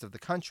interest of the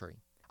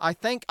country, I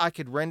think I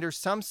could render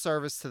some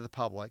service to the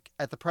public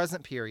at the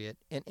present period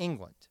in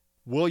England.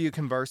 Will you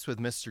converse with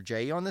Mr.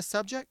 J on this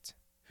subject?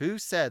 Who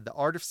said the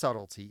art of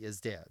subtlety is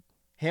dead?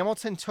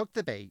 Hamilton took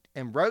the bait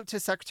and wrote to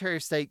Secretary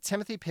of State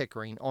Timothy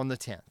Pickering on the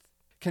 10th.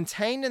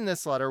 Contained in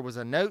this letter was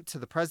a note to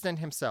the president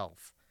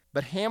himself,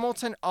 but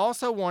Hamilton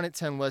also wanted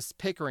to enlist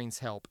Pickering's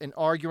help in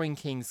arguing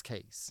King's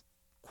case.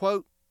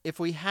 Quote, "If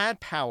we had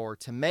power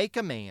to make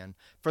a man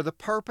for the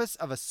purpose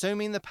of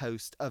assuming the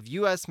post of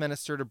U.S.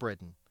 Minister to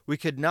Britain, we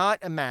could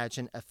not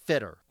imagine a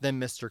fitter than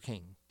Mr.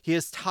 King. He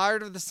is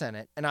tired of the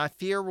Senate, and I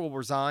fear will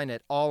resign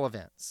at all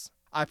events.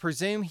 I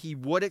presume he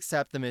would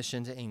accept the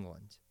mission to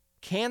England.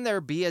 Can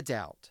there be a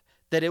doubt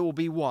that it will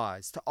be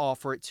wise to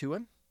offer it to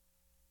him?"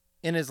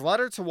 In his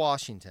letter to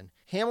Washington,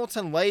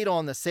 Hamilton laid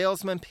on the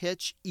salesman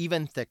pitch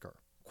even thicker.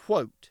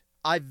 Quote,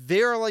 "I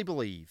verily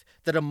believe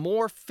that a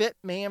more fit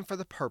man for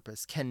the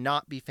purpose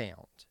cannot be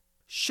found.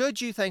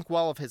 Should you think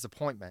well of his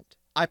appointment,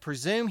 I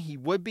presume he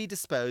would be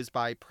disposed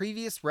by a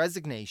previous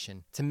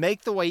resignation to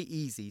make the way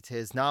easy to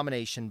his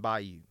nomination by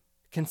you.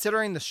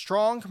 Considering the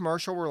strong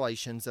commercial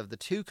relations of the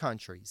two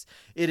countries,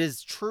 it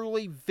is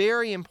truly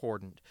very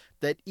important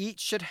that each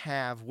should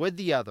have with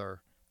the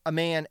other a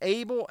man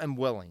able and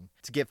willing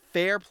to give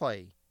fair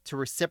play to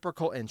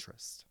reciprocal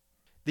interest."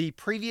 The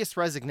previous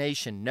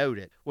resignation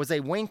noted was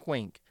a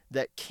wink-wink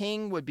that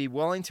King would be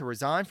willing to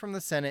resign from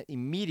the Senate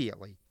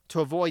immediately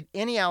to avoid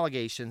any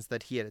allegations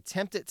that he had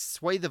attempted to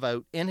sway the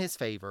vote in his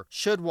favor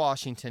should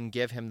Washington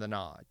give him the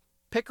nod.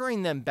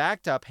 Pickering then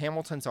backed up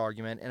Hamilton's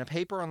argument in a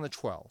paper on the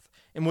 12th,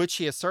 in which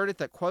he asserted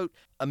that, quote,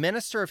 "a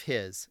minister of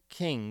his,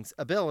 King's,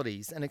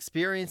 abilities and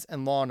experience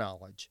and law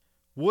knowledge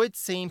would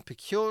seem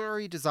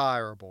peculiarly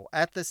desirable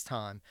at this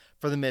time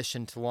for the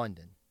mission to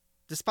London."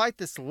 Despite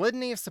this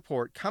litany of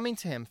support coming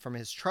to him from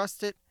his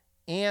trusted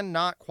and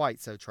not quite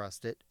so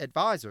trusted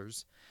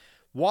advisors,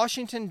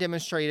 Washington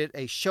demonstrated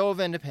a show of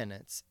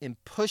independence in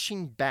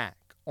pushing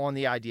back on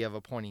the idea of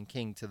appointing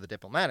King to the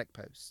diplomatic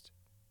post.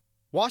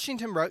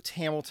 Washington wrote to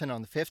Hamilton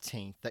on the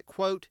 15th that,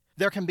 quote,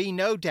 "There can be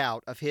no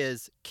doubt of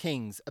his,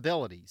 King's,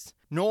 abilities,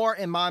 nor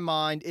in my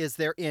mind is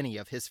there any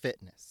of his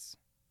fitness.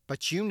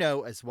 But you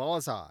know as well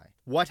as I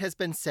what has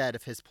been said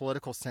of his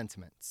political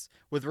sentiments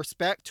with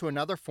respect to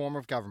another form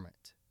of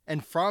government,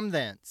 and from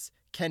thence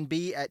can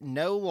be at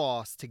no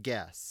loss to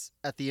guess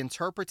at the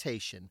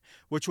interpretation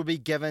which will be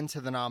given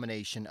to the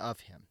nomination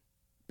of him."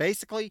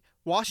 Basically,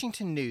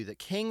 Washington knew that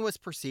King was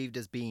perceived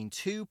as being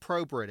too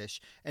pro-British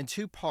and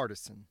too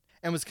partisan,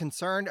 and was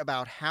concerned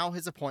about how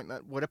his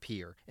appointment would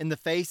appear in the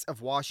face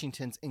of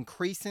Washington's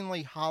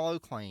increasingly hollow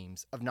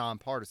claims of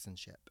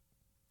nonpartisanship.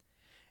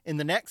 In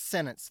the next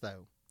sentence,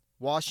 though,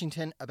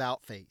 Washington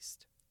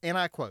about-faced, and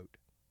I quote,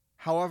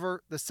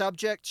 "However, the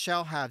subject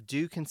shall have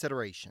due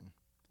consideration,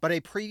 but a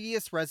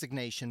previous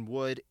resignation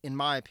would, in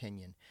my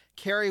opinion,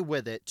 carry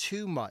with it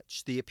too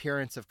much the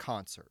appearance of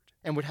concert,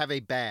 and would have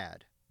a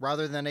bad,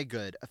 rather than a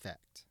good,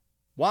 effect."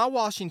 While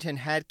Washington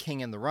had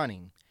King in the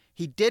running,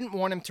 he didn't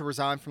want him to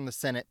resign from the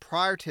Senate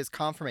prior to his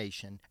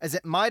confirmation, as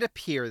it might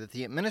appear that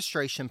the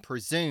administration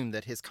presumed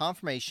that his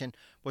confirmation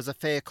was a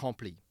fait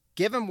accompli.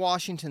 Given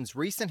Washington's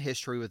recent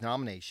history with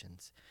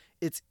nominations,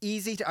 it's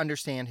easy to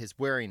understand his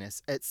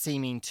wariness at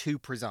seeming too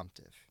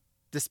presumptive.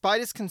 Despite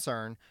his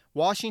concern,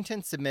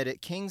 Washington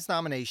submitted King's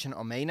nomination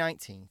on May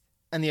 19th,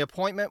 and the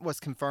appointment was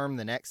confirmed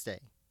the next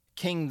day.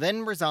 King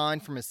then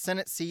resigned from his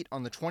Senate seat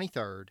on the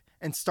 23rd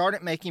and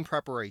started making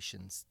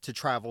preparations to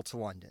travel to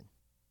London.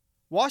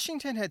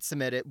 Washington had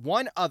submitted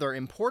one other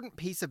important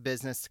piece of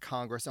business to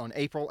Congress on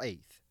April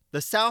 8th.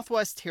 The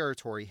Southwest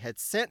Territory had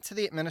sent to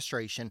the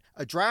administration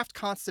a draft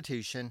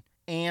constitution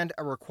and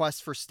a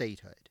request for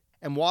statehood,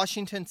 and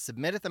Washington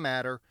submitted the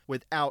matter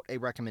without a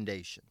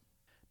recommendation.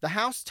 The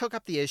House took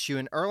up the issue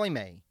in early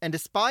May, and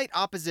despite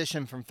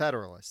opposition from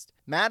Federalists,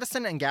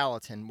 Madison and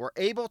Gallatin were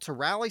able to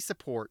rally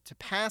support to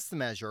pass the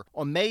measure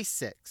on May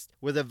 6th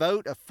with a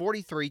vote of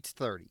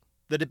 43-30.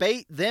 The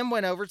debate then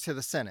went over to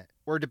the Senate,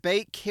 where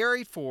debate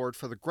carried forward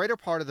for the greater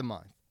part of the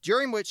month,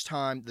 during which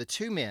time the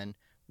two men,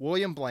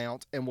 William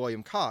Blount and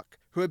William Koch,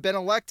 who had been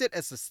elected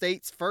as the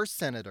state's first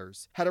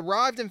senators, had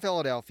arrived in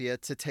Philadelphia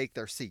to take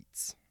their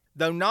seats.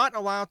 Though not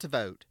allowed to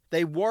vote,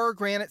 they were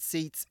granted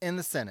seats in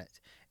the Senate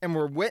and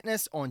were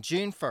witness on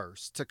June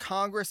 1st to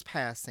Congress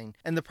passing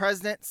and the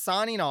President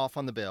signing off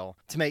on the bill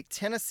to make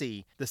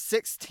Tennessee the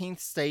 16th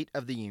state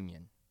of the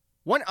Union.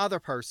 One other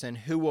person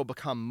who will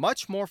become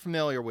much more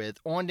familiar with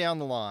on down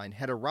the line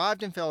had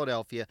arrived in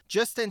Philadelphia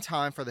just in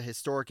time for the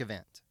historic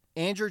event,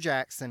 Andrew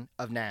Jackson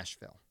of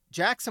Nashville.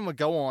 Jackson would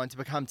go on to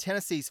become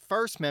Tennessee's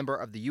first member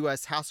of the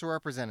U.S. House of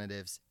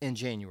Representatives in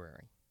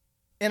January.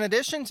 In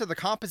addition to the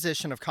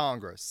composition of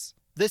Congress,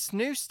 this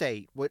new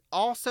state would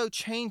also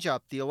change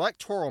up the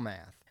electoral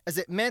math as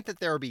it meant that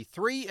there would be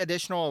 3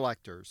 additional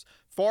electors,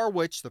 for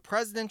which the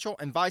presidential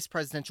and vice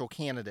presidential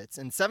candidates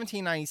in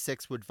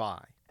 1796 would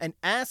vie. And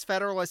as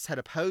Federalists had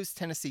opposed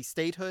Tennessee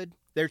statehood,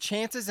 their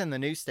chances in the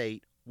new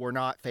state were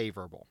not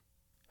favorable.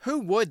 Who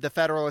would the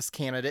Federalist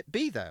candidate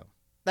be, though?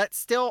 That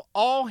still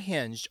all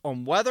hinged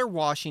on whether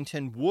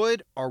Washington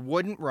would or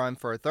wouldn't run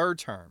for a 3rd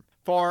term.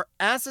 For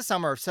as the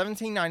summer of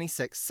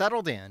 1796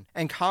 settled in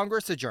and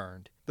Congress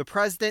adjourned, the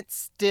president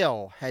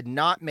still had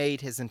not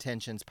made his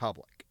intentions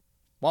public.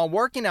 While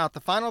working out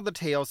the final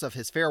details of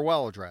his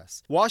farewell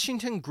address,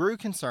 Washington grew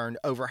concerned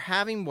over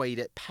having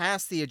waited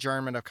past the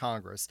adjournment of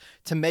Congress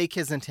to make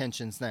his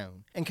intentions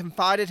known, and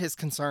confided his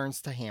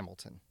concerns to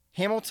Hamilton.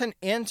 Hamilton,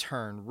 in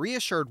turn,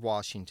 reassured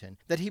Washington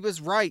that he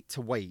was right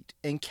to wait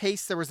in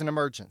case there was an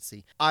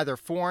emergency, either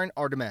foreign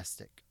or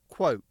domestic.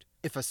 Quote,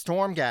 "If a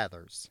storm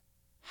gathers,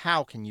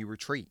 how can you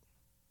retreat?"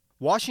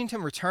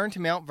 Washington returned to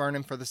Mount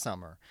Vernon for the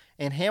summer,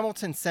 and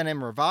Hamilton sent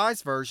him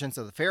revised versions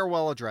of the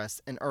farewell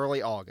address in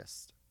early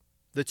August.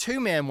 The 2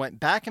 men went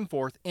back and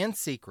forth in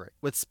secret,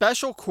 with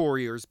special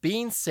couriers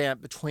being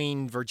sent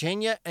between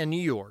Virginia and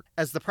New York,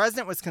 as the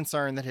president was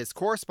concerned that his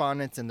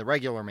correspondence in the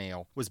regular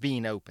mail was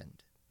being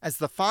opened. As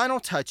the final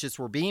touches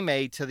were being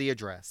made to the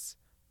address,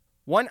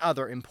 one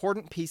other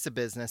important piece of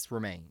business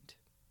remained.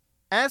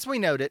 As we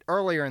noted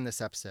earlier in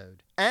this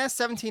episode, as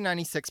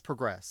 1796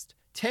 progressed,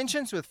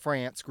 tensions with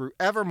France grew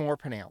ever more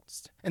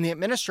pronounced, and the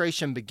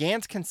administration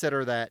began to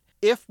consider that,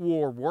 if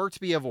war were to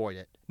be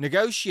avoided,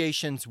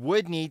 negotiations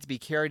would need to be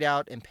carried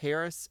out in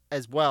Paris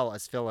as well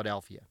as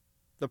Philadelphia.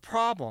 The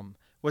problem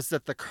was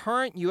that the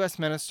current U.S.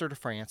 minister to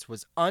France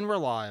was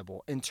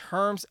unreliable in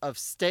terms of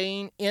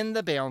staying in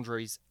the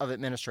boundaries of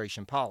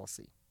administration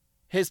policy.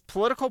 His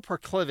political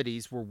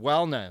proclivities were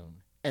well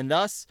known, and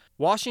thus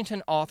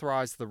Washington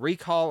authorized the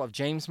recall of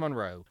James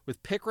Monroe,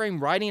 with Pickering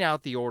writing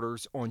out the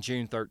orders on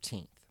June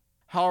 13th.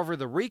 However,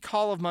 the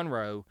recall of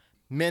Monroe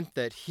meant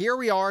that here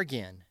we are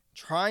again,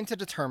 trying to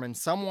determine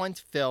someone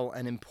to fill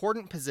an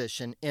important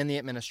position in the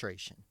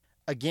administration.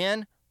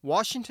 Again,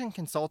 Washington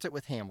consulted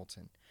with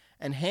Hamilton,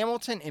 and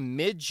Hamilton in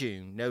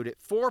mid-June noted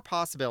 4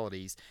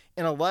 possibilities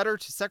in a letter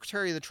to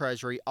Secretary of the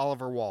Treasury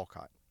Oliver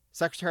Wolcott,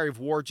 Secretary of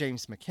War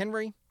James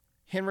McHenry,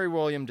 Henry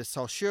William de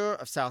Saussure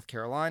of South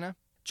Carolina,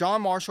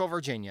 John Marshall of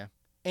Virginia,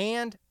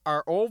 and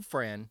our old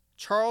friend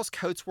Charles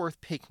Cotesworth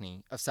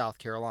Pinckney of South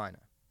Carolina.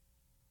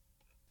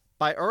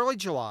 By early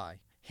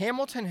July,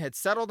 Hamilton had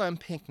settled on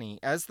Pinckney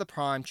as the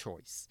prime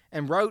choice,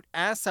 and wrote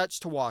as such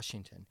to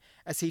Washington,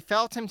 as he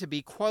felt him to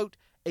be, quote,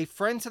 "a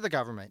friend to the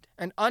government,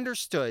 and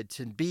understood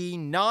to be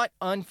not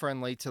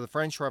unfriendly to the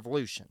French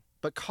Revolution,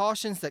 but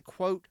cautions that,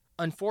 quote,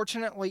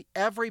 unfortunately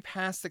every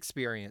past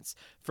experience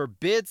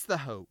forbids the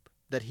hope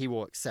that he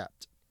will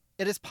accept."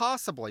 It is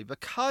possibly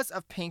because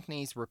of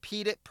Pinckney's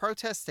repeated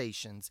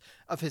protestations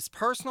of his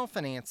personal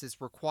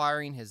finances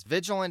requiring his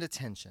vigilant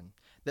attention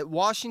that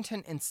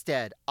Washington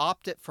instead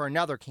opted for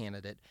another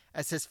candidate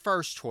as his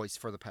first choice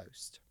for the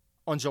post.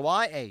 On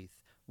July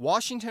 8th,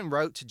 Washington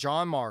wrote to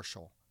John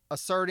Marshall,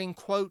 asserting,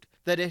 quote,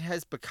 that it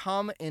has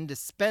become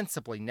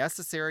indispensably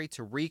necessary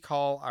to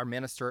recall our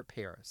minister at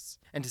Paris,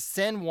 and to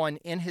send one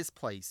in his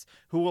place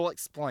who will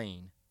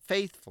explain,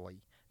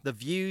 faithfully, the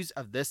views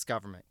of this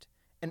government,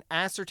 and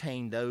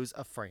ascertain those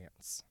of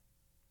France.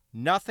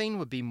 Nothing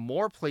would be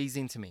more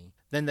pleasing to me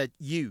than that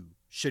you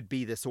should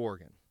be this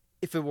organ,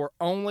 if it were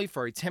only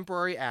for a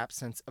temporary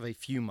absence of a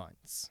few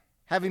months.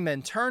 Having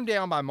been turned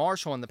down by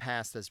Marshall in the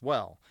past as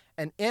well,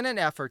 and in an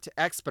effort to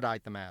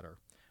expedite the matter,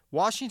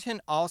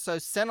 Washington also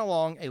sent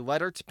along a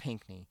letter to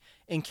Pinckney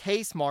in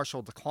case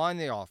Marshall declined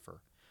the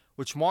offer,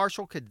 which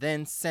Marshall could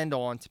then send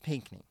on to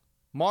Pinckney.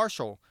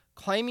 Marshall,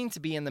 claiming to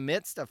be in the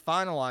midst of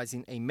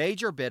finalizing a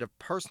major bit of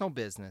personal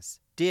business,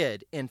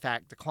 did in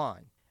fact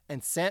decline,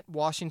 and sent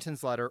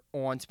Washington's letter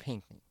on to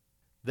Pinckney.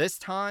 This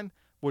time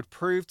would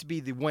prove to be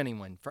the winning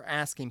one for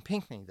asking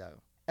Pinckney,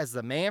 though, as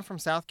the man from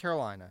South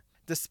Carolina,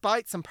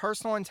 despite some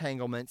personal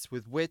entanglements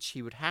with which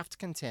he would have to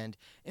contend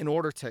in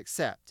order to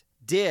accept,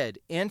 did,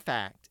 in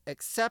fact,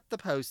 accept the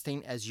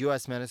posting as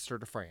U.S. Minister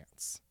to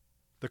France.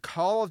 The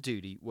call of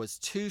duty was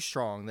too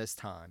strong this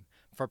time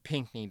for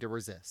Pinckney to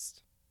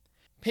resist.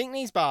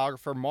 Pinckney's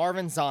biographer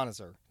Marvin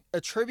Zonizer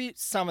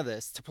attributes some of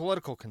this to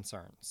political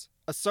concerns,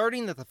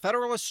 asserting that the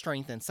Federalist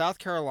strength in South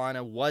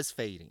Carolina was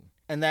fading,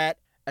 and that,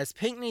 as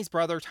Pinckney's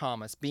brother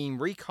Thomas, being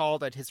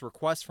recalled at his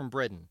request from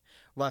Britain,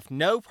 left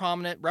no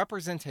prominent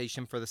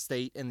representation for the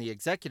state in the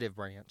executive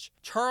branch,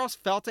 Charles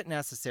felt it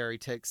necessary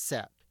to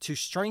accept to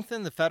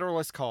strengthen the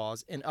Federalist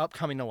cause in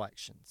upcoming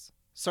elections.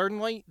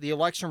 Certainly, the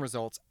election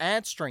results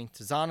add strength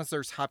to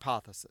Zonizer's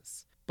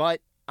hypothesis,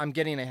 but I'm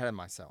getting ahead of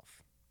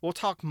myself. We'll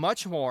talk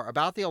much more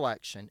about the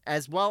election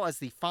as well as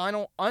the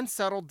final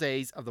unsettled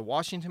days of the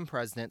Washington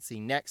presidency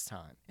next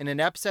time in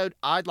an episode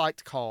I'd like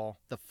to call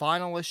The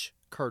Finalish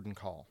Curtain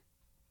Call.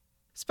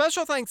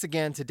 Special thanks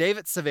again to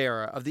David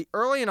Severa of the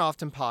Early and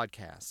Often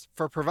podcast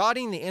for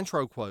providing the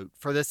intro quote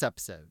for this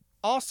episode.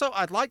 Also,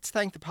 I'd like to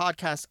thank the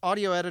podcast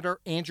audio editor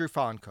Andrew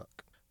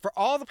Foncook. For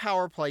all the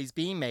power plays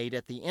being made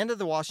at the end of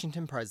the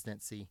Washington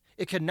presidency,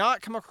 it could not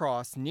come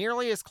across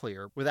nearly as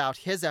clear without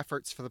his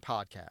efforts for the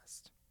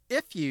podcast.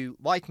 If you,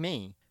 like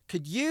me,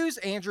 could use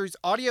Andrew's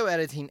audio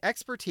editing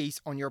expertise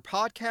on your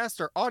podcast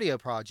or audio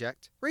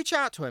project, reach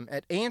out to him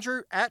at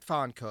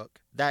andrew@fancook,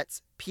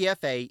 that's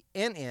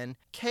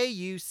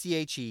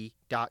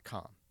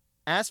PFANNKUCHE.com.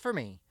 As for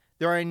me,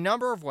 there are a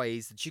number of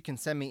ways that you can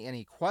send me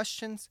any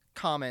questions,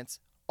 comments,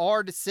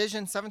 or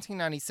Decision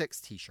 1796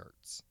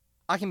 t-shirts.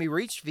 I can be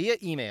reached via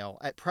email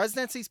at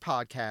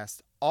presidenciespodcast,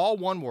 all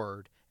one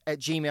word,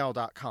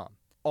 @gmail.com,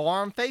 or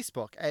on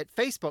Facebook at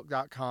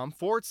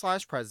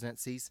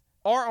facebook.com/presidencies,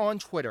 or on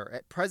Twitter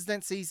at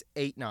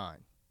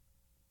presidencies89.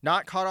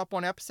 Not caught up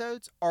on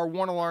episodes or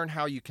want to learn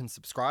how you can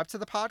subscribe to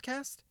the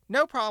podcast?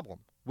 No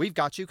problem. We've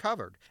got you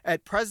covered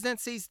at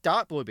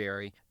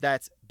presidencies.blueberry,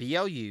 that's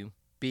BLUBRRY.com.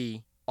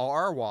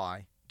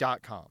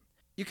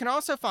 You can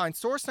also find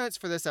source notes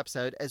for this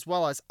episode as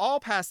well as all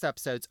past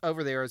episodes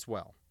over there as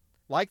well.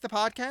 Like the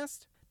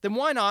podcast? Then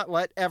why not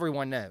let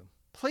everyone know?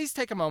 Please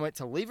take a moment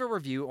to leave a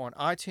review on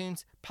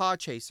iTunes,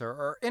 Podchaser,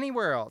 or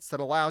anywhere else that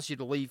allows you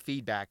to leave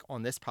feedback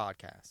on this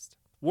podcast.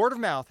 Word of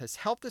mouth has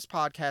helped this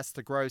podcast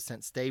to grow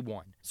since day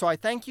one, so I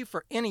thank you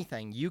for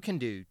anything you can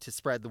do to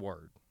spread the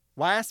word.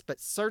 Last but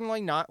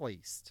certainly not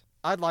least,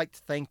 I'd like to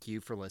thank you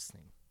for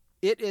listening.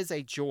 It is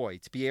a joy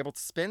to be able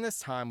to spend this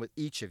time with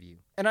each of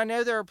you, and I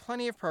know there are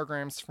plenty of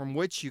programs from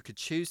which you could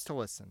choose to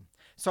listen,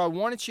 so I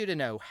wanted you to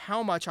know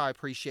how much I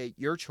appreciate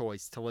your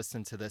choice to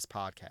listen to this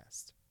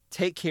podcast.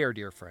 Take care,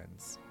 dear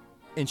friends,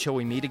 until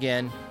we meet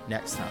again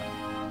next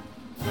time.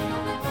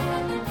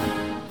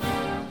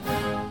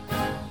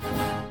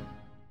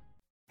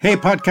 Hey,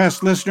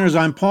 podcast listeners,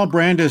 I'm Paul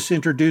Brandis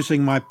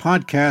introducing my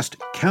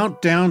podcast,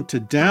 Countdown to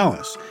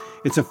Dallas.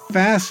 It's a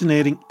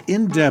fascinating,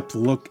 in-depth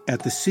look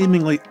at the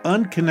seemingly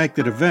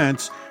unconnected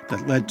events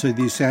that led to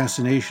the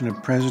assassination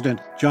of President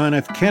John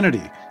F.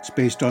 Kennedy. It's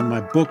based on my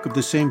book of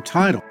the same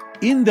title.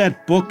 In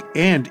that book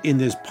and in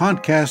this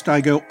podcast, I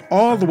go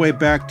all the way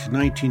back to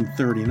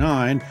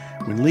 1939,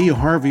 when Lee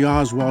Harvey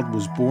Oswald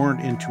was born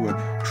into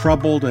a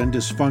troubled and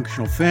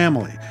dysfunctional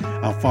family.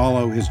 I'll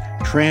follow his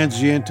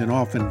transient and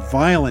often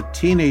violent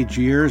teenage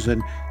years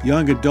and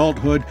young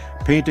adulthood,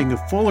 painting a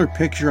fuller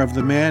picture of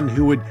the man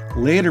who would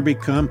later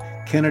become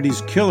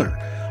Kennedy's killer.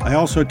 I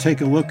also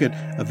take a look at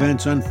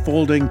events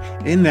unfolding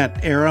in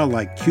that era,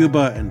 like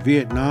Cuba and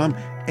Vietnam,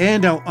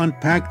 and I'll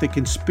unpack the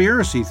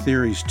conspiracy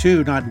theories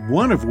too, not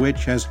one of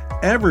which has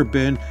ever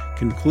been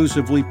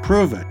conclusively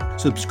proven.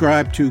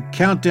 Subscribe to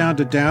Countdown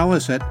to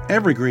Dallas at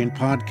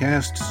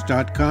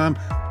evergreenpodcasts.com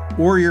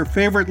or your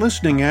favorite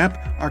listening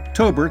app,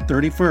 October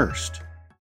 31st.